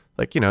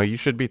you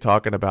should be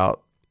talking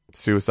about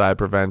suicide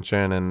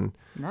prevention and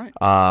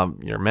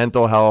your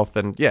mental health,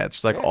 and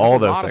it's just all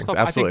those things.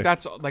 Absolutely.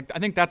 I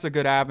think that's a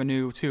good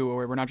avenue too,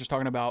 where we're not just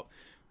talking about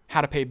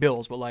how to pay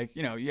bills, but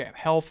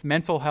health,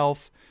 mental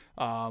health,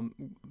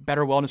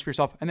 better wellness for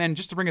yourself, and then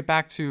just to bring it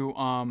back to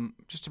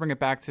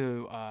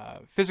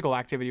physical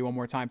activity one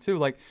more time too.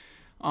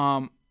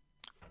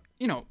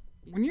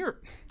 When you're,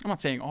 I'm not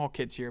saying all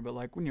kids here, but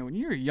when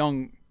you're a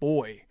young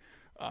boy,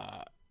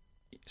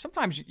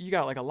 sometimes you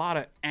got a lot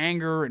of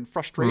anger and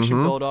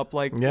frustration build up,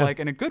 and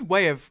a good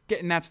way of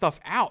getting that stuff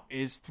out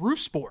is through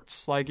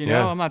sports.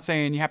 I'm not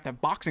saying you have to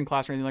have boxing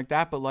class or anything like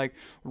that, but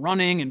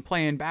running and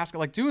playing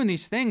basketball, doing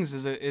these things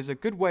is a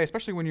good way,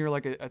 especially when you're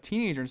a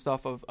teenager and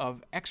stuff,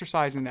 of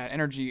exercising that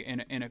energy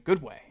in a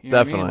good way. You know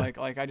Definitely. What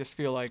I mean? I just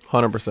feel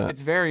 100%.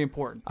 It's very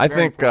important. I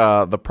think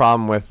the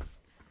problem with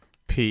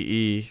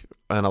PE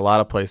in a lot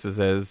of places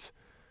is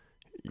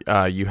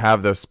you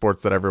have those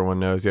sports that everyone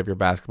knows. You have your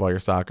basketball, your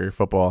soccer, your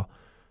football.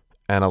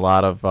 And a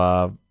lot of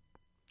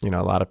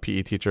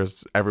PE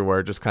teachers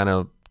everywhere just kind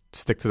of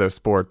stick to those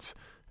sports.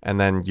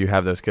 And then you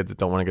have those kids that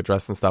don't want to get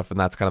dressed and stuff. And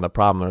that's kind of the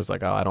problem. There's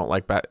I don't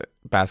like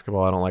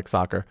basketball. I don't like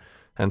soccer.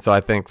 And so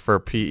I think for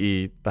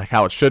PE, like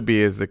how it should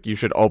be is that you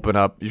should open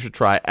up, you should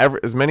try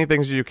as many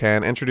things as you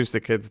can, introduce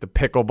the kids to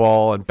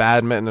pickleball and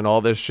badminton and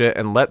all this shit,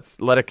 and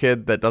let a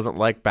kid that doesn't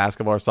like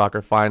basketball or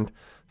soccer find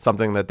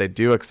something that they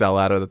do excel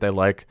at or that they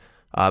like,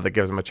 that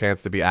gives them a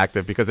chance to be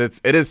active, because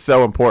it is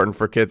so important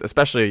for kids,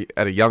 especially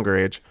at a younger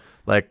age,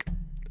 like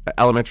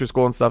elementary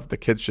school and stuff. The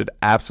kids should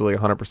absolutely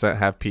 100%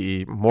 have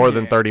PE more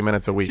than 30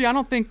 minutes a week. See, I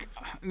don't think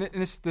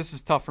this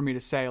is tough for me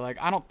to say. Like,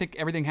 I don't think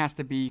everything has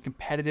to be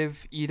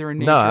competitive either in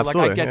nature. No,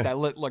 absolutely. Like, I get that.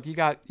 Look, you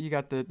got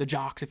the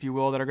jocks, if you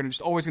will, that are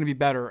always going to be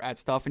better at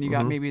stuff, and you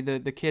got maybe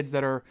the kids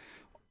that are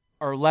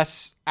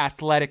less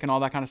athletic and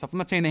all that kind of stuff. I'm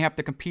not saying they have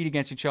to compete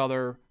against each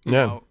other, you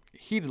know,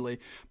 heatedly,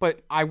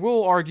 but I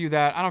will argue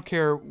that I don't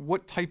care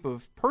what type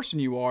of person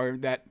you are,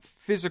 that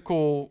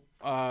physical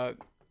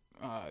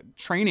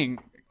training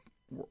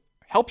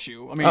helps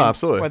you. I mean,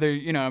 absolutely.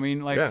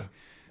 Whether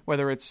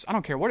whether it's, I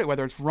don't care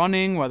whether it's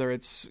running, whether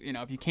it's,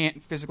 if you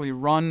can't physically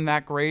run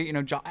that great,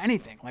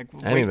 anything like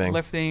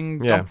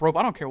weightlifting, jump rope,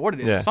 I don't care what it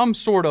is. Yeah. Some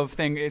sort of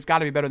thing, it's got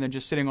to be better than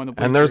just sitting on the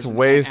bleachers. And there's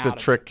ways to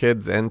trick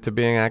kids into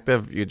being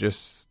active. You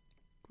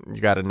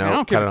got to know. I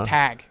don't care if it's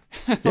tag.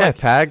 Yeah,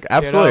 tag.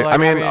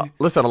 Absolutely.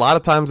 Listen, a lot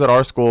of times at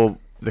our school,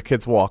 the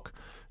kids walk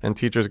and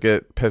teachers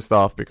get pissed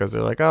off because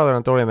they're like, oh, they're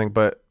not doing anything.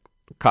 But,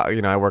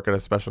 I work at a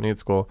special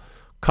needs school.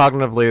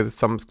 Cognitively,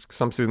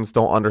 some students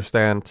don't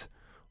understand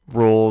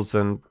rules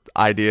and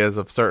ideas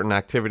of certain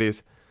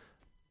activities.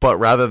 But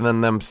rather than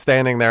them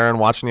standing there and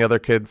watching the other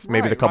kids,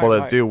 maybe the couple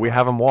that do, we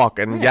have them walk.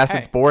 And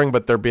it's boring,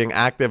 but they're being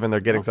active and they're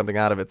getting something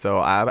out of it. So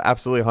I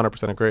absolutely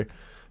 100% agree.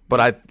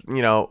 But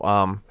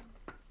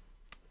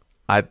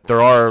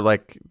there are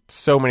like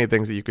so many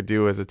things that you could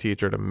do as a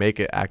teacher to make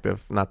it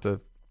active. Not to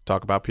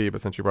talk about PE,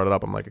 but since you brought it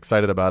up, I'm like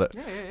excited about it.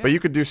 Yeah. But you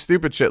could do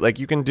stupid shit. Like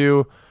you can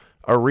do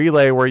a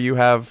relay where you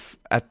have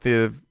at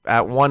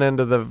one end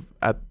of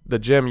the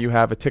gym you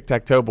have a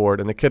tic-tac-toe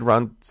board, and the kid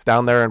runs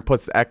down there and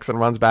puts X and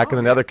runs back, and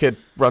then the other kid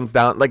runs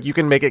down. Like you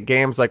can make it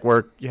games like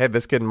where, hey,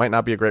 this kid might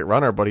not be a great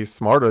runner, but he's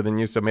smarter than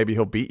you, so maybe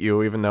he'll beat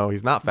you even though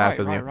he's not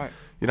faster than you. Right.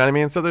 You know what I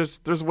mean? So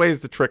there's ways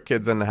to trick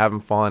kids into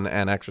having fun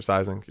and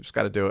exercising. You just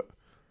got to do it.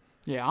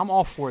 Yeah, I'm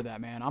all for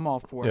that, man. I'm all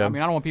for it. I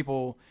mean, I don't want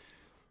people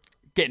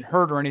getting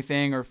hurt or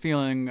anything, or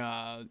feeling,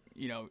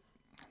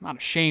 not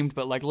ashamed,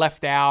 but like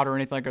left out or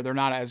anything, like, or they're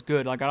not as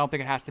good. Like, I don't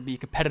think it has to be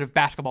competitive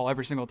basketball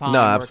every single time.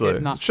 No,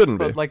 absolutely. It shouldn't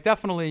be. But like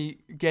definitely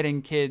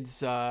getting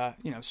kids,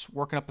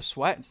 working up a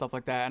sweat and stuff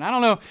like that. And I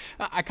don't know,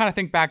 I kind of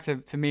think back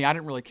to me, I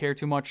didn't really care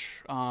too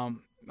much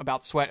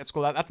about sweat at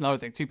school. That's another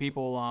thing. Two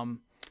people,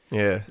 keep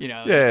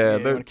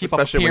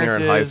especially up when you're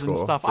in high school and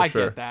stuff. I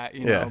get that,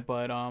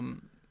 but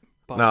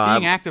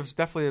being active is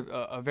definitely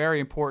a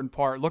very important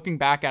part. Looking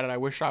back at it, I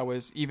wish I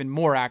was even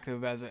more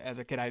active as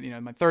a kid.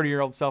 My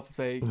 30-year-old self would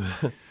say,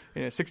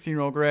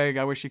 16-year-old Greg,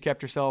 I wish you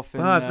kept yourself.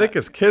 I think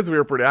as kids we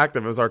were pretty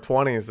active. It was our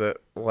 20s that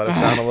let us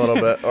down a little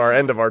bit, or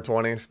end of our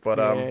 20s. But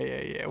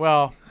yeah.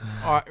 Well,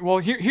 all right. Well,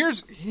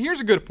 here's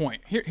a good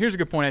point. Here's a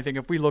good point. I think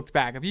if we looked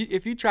back,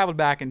 if you traveled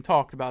back and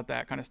talked about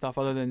that kind of stuff,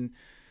 other than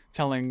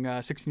telling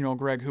 16-year-old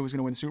Greg who was going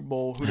to win the Super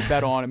Bowl, who to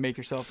bet on and make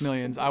yourself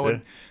millions, I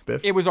would.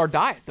 It was our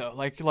diet though.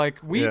 Like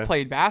we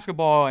played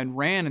basketball and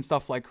ran and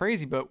stuff like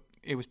crazy, but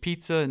it was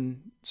pizza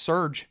and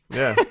Surge.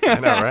 Yeah, I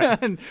know, right?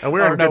 and we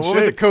were in good shape. What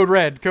was it? Code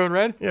Red.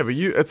 Yeah, but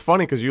it's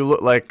funny because you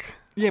look like.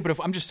 Yeah, but if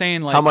I'm just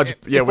saying, like, how much?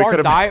 If our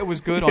diet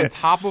was good on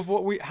top of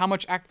how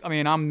much?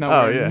 I'm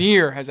nowhere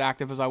near as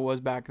active as I was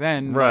back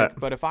then. Right. Like,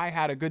 but if I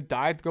had a good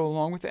diet to go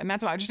along with it, and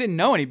that's I just didn't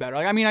know any better.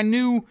 Like, I mean, I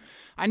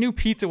knew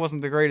pizza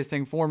wasn't the greatest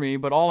thing for me,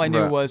 but all I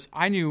knew was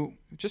I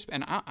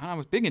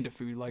was big into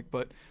food,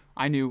 but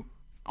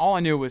all I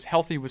knew was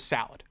healthy was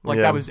salad. Like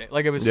that was it.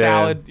 Like it was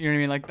salad. You know what I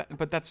mean? Like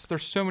but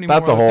there's so many.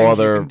 That's more a whole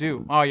other you can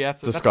do. Oh yeah,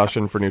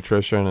 discussion for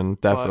nutrition and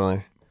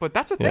definitely. But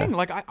that's the thing.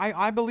 Like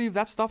I believe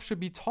that stuff should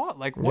be taught.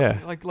 Like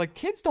like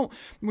kids don't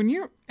when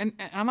you're and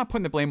I'm not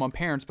putting the blame on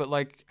parents, but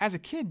like as a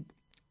kid,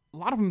 a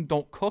lot of them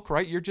don't cook,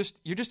 right? You're just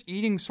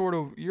eating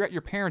you're at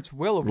your parents'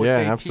 will of what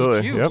they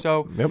teach you.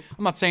 So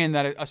I'm not saying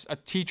that a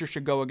teacher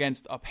should go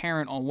against a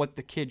parent on what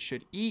the kid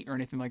should eat or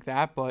anything like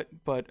that, but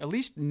at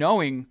least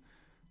knowing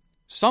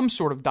some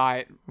sort of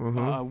diet,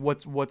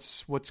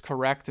 what's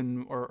correct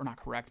or not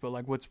correct, but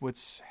like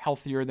what's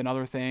healthier than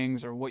other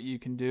things or what you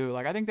can do.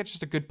 Like I think that's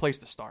just a good place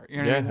to start. You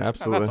know what I mean?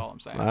 Absolutely. That's all I'm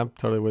saying. I'm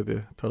totally with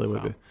you.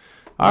 With you.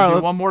 All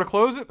right, one more to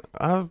close it.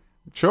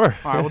 Sure.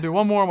 All right, we'll do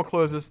one more and we'll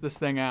close this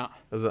thing out.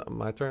 Is it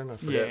my turn? I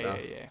forget now.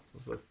 Yeah.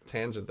 There's a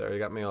tangent there. You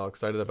got me all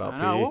excited about PE.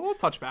 Well, we'll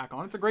touch back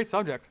on it. It's a great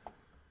subject.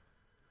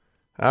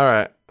 All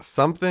right.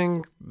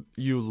 Something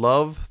you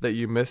love that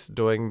you miss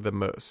doing the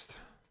most.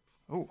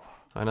 Oh.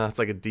 I know. It's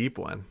like a deep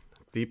one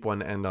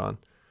to end on.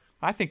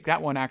 I think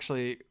that one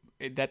actually,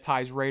 that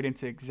ties right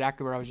into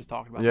exactly what I was just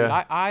talking about. Yeah.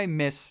 Dude,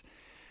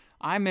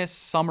 I miss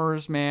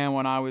summers, man,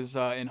 when I was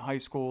in high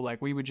school.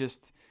 Like we would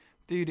just...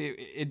 Dude,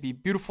 it'd be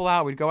beautiful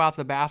out. We'd go out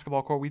to the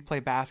basketball court. We'd play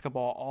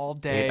basketball all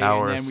day. 8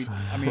 hours.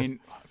 And then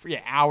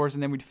hours.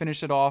 And then we'd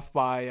finish it off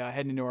by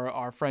heading to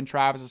our friend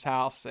Travis's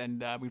house,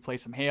 and we'd play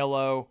some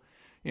Halo.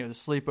 the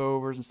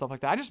sleepovers and stuff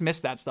like that. I just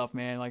miss that stuff,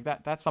 man. Like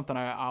that's something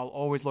I'll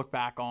always look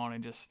back on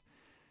and just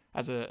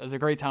as a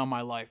great time in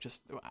my life.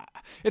 Just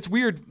it's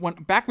weird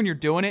back when you're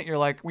doing it, you're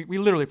like we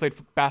literally played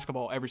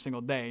basketball every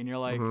single day, and you're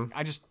like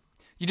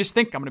you just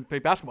think I'm going to play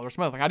basketball or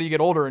something. Like, how do you get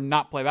older and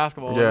not play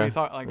basketball?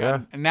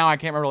 Yeah. And now I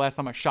can't remember the last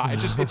time I shot.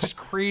 It's just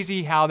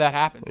crazy how that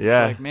happens.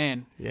 Yeah. It's like,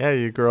 man. Yeah,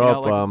 you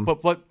grow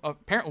up. But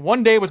apparently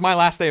one day was my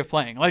last day of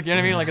playing. Like, you know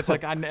what I mean? Like, it's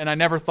like, and I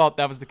never thought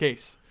that was the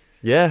case.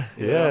 Yeah,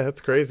 that's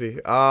crazy.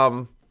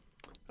 I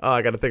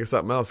got to think of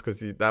something else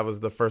because that was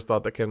the first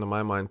thought that came to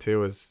my mind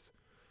too. Is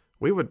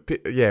we would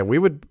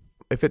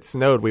if it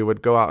snowed, we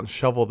would go out and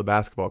shovel the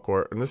basketball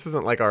court. And this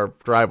isn't like our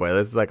driveway.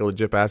 This is like a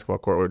legit basketball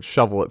court. We would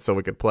shovel it so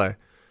we could play.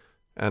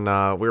 And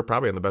we were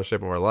probably in the best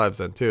shape of our lives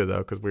then too, though,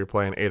 because we were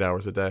playing 8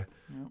 hours a day.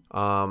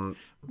 Yeah.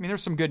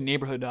 There's some good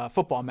neighborhood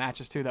football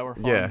matches too that were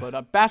fun. Yeah.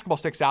 But basketball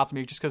sticks out to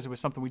me just because it was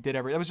something we did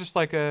it was just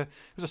like it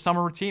was a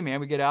summer routine,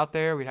 man. We get out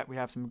there, we'd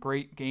have some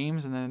great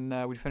games, and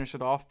then we'd finish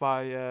it off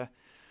by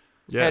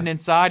heading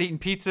inside, eating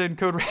pizza and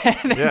Code Red,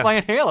 and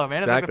playing Halo,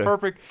 man. Exactly.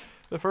 It's like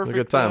the perfect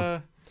good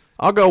time.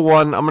 I'll go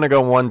one. I'm gonna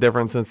go one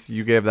different since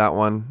you gave that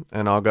one,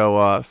 and I'll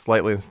go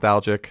slightly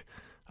nostalgic.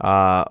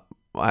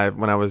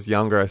 When I was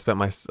younger,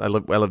 I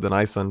lived in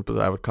Iceland, but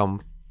I would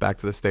come back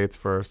to the States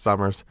for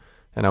summers,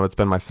 and I would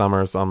spend my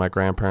summers on my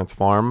grandparents'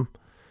 farm.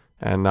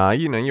 And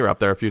you were up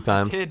there a few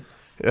times. I did.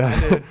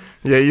 Yeah,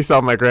 yeah. You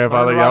saw my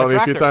grandfather yell at me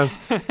a few times.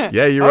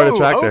 Yeah, you rode a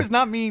tractor. does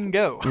not mean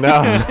go.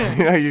 No,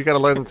 you got to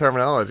learn the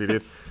terminology,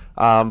 dude.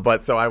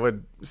 But so I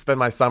would spend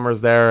my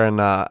summers there, and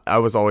I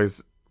was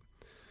always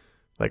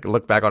like,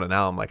 look back on it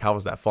now, I'm like, how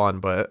was that fun?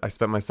 But I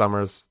spent my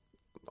summers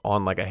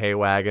on like a hay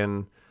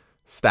wagon,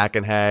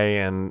 stacking hay,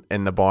 and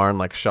in the barn,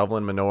 like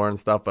shoveling manure and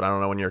stuff. But I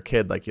don't know, when you're a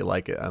kid, like, you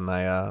like it. And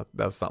that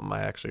was something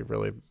I actually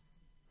really,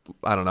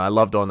 I don't know, I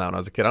loved doing that when I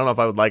was a kid. I don't know if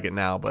I would like it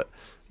now, but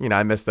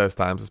I miss those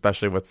times,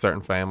 especially with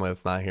certain family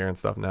that's not here and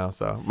stuff now.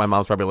 So my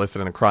mom's probably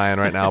listening and crying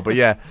right now. But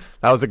yeah,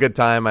 that was a good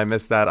time. I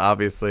miss that,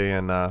 obviously.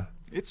 And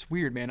it's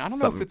weird, man. I don't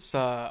know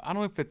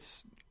if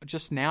it's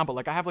just now, but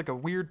like I have like a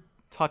weird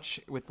touch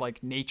with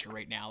like nature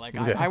right now. Like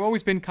I've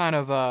always been kind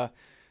of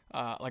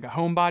like a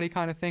homebody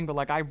kind of thing, but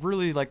like I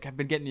really like have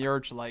been getting the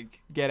urge to like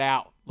get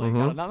out, like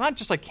not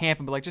just like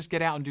camping, but like just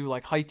get out and do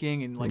like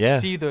hiking and like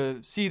see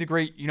the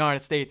great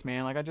United States,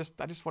 man. Like I just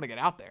want to get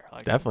out there.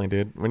 Like, definitely,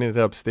 dude. We need to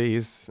hit up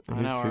Steve's.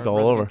 He's all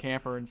over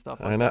camper and stuff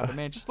like that. But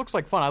man, it just looks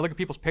like fun. I look at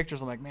people's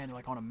pictures. I'm like, man, they're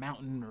like on a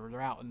mountain or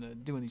they're out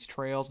and doing these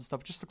trails and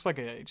stuff.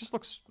 It just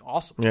looks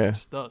awesome. Yeah, it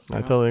just does.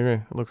 I totally agree.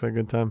 It looks like a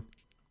good time.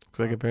 Looks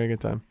like a very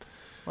good time.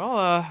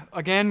 Well,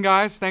 again,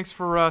 guys, thanks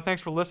for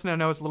listening. I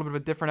know it's a little bit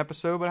of a different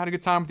episode, but I had a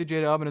good time with you,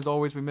 J-Dub, and as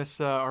always, we miss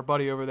our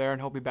buddy over there,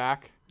 and he'll be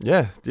back.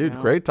 Yeah, dude,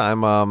 great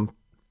time.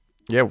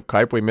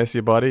 Kipe, we miss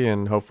you, buddy,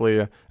 and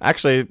hopefully,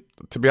 actually,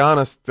 to be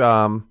honest,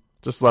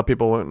 just to let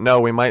people know,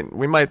 we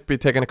might be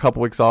taking a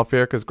couple weeks off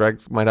here because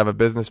Greg might have a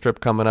business trip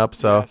coming up.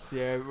 So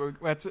yes,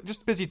 it's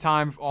just a busy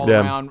time all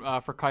around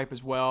for Kipe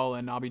as well,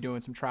 and I'll be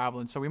doing some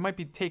traveling. So we might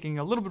be taking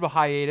a little bit of a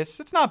hiatus.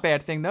 It's not a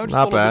bad thing though, just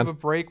a little bit of a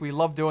break. We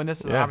love doing this,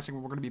 and obviously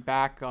we're going to be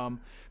back.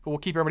 But we'll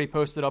keep everybody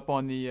posted up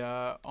on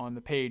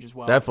the page as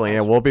well. Definitely,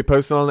 yeah. We'll be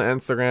posting on the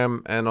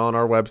Instagram and on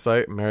our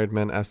website,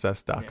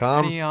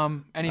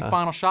 marriedmenss.com. Any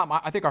final shot?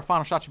 I think our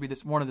final shot should be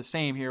one of the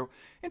same here.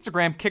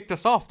 Instagram kicked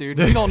us off, dude.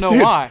 We don't know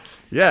why.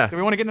 Yeah. Do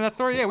we want to get into that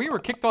story? Yeah, we were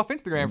kicked off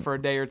Instagram for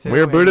a day or two. We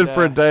were booted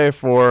for a day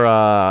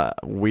for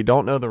we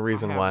don't know the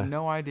reason why. I have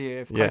no idea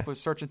if Kipe was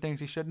searching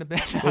things he shouldn't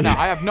have been.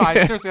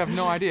 I seriously have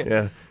no idea.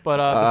 Yeah. But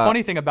the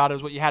funny thing about it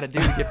is what you had to do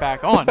to get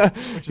back on,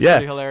 which is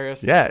pretty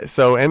hilarious. Yeah.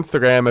 So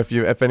Instagram,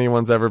 if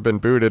anyone's ever been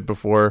booted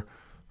before,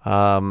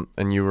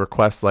 and you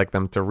request like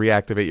them to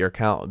reactivate your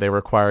account, they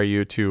require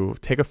you to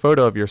take a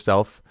photo of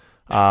yourself.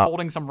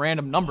 Holding some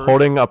random numbers.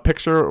 Holding a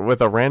picture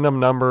with a random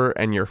number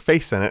and your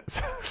face in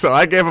it. So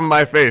I gave him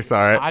my face,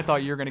 all right? I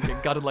thought you were going to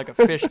get gutted like a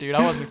fish, dude.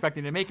 I wasn't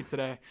expecting to make it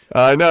today.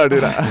 I know,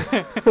 dude.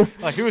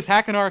 Like, who was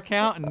hacking our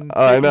account and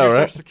I know,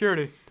 right? Social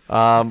Security?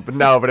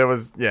 But it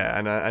was,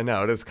 and I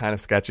know, it is kind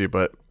of sketchy,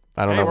 but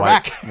I don't know why.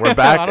 Back. We're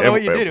back. I don't know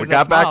what you did. We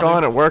got back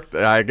on. It worked.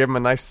 I gave him a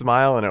nice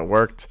smile, and it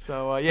worked.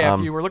 So if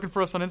you were looking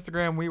for us on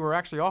Instagram, we were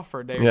actually off for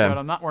a day.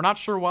 Yeah. But we're not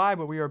sure why,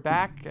 but we are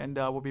back, and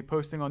we'll be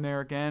posting on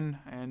there again.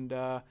 And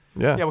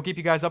we'll keep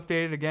you guys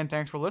updated. Again,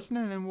 thanks for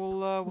listening, and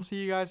we'll see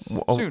you guys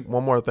soon.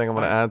 One more thing I'm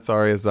going to add.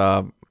 Sorry, is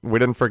we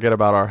didn't forget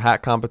about our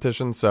hat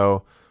competition.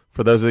 So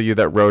for those of you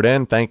that wrote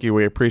in, thank you.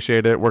 We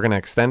appreciate it. We're going to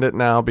extend it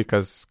now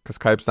because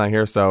Kipe's not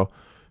here. So.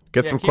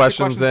 Get some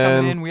questions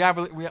in. We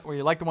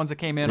like the ones that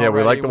came in. Yeah,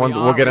 we like the ones.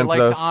 We'll get into those.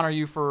 We like to honor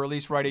you for at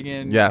least writing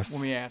in. Yes.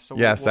 When we ask. So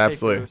yes, we'll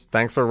absolutely.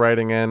 Thanks for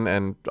writing in,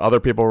 and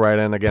other people write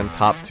in. Again,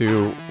 top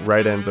 2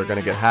 write-ins are going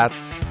to get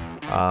hats.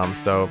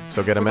 So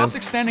get them in. Us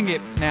extending it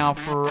now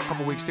for a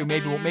couple weeks too.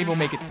 Maybe we'll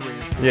make it 3.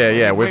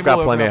 Yeah. We've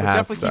got plenty of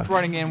hats. Definitely keep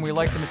writing in. We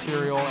like the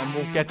material, and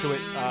we'll get to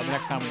it the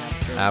next time we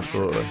have it.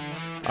 Absolutely.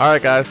 All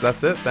right, guys.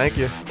 That's it. Thank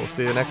you. We'll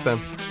see you next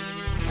time.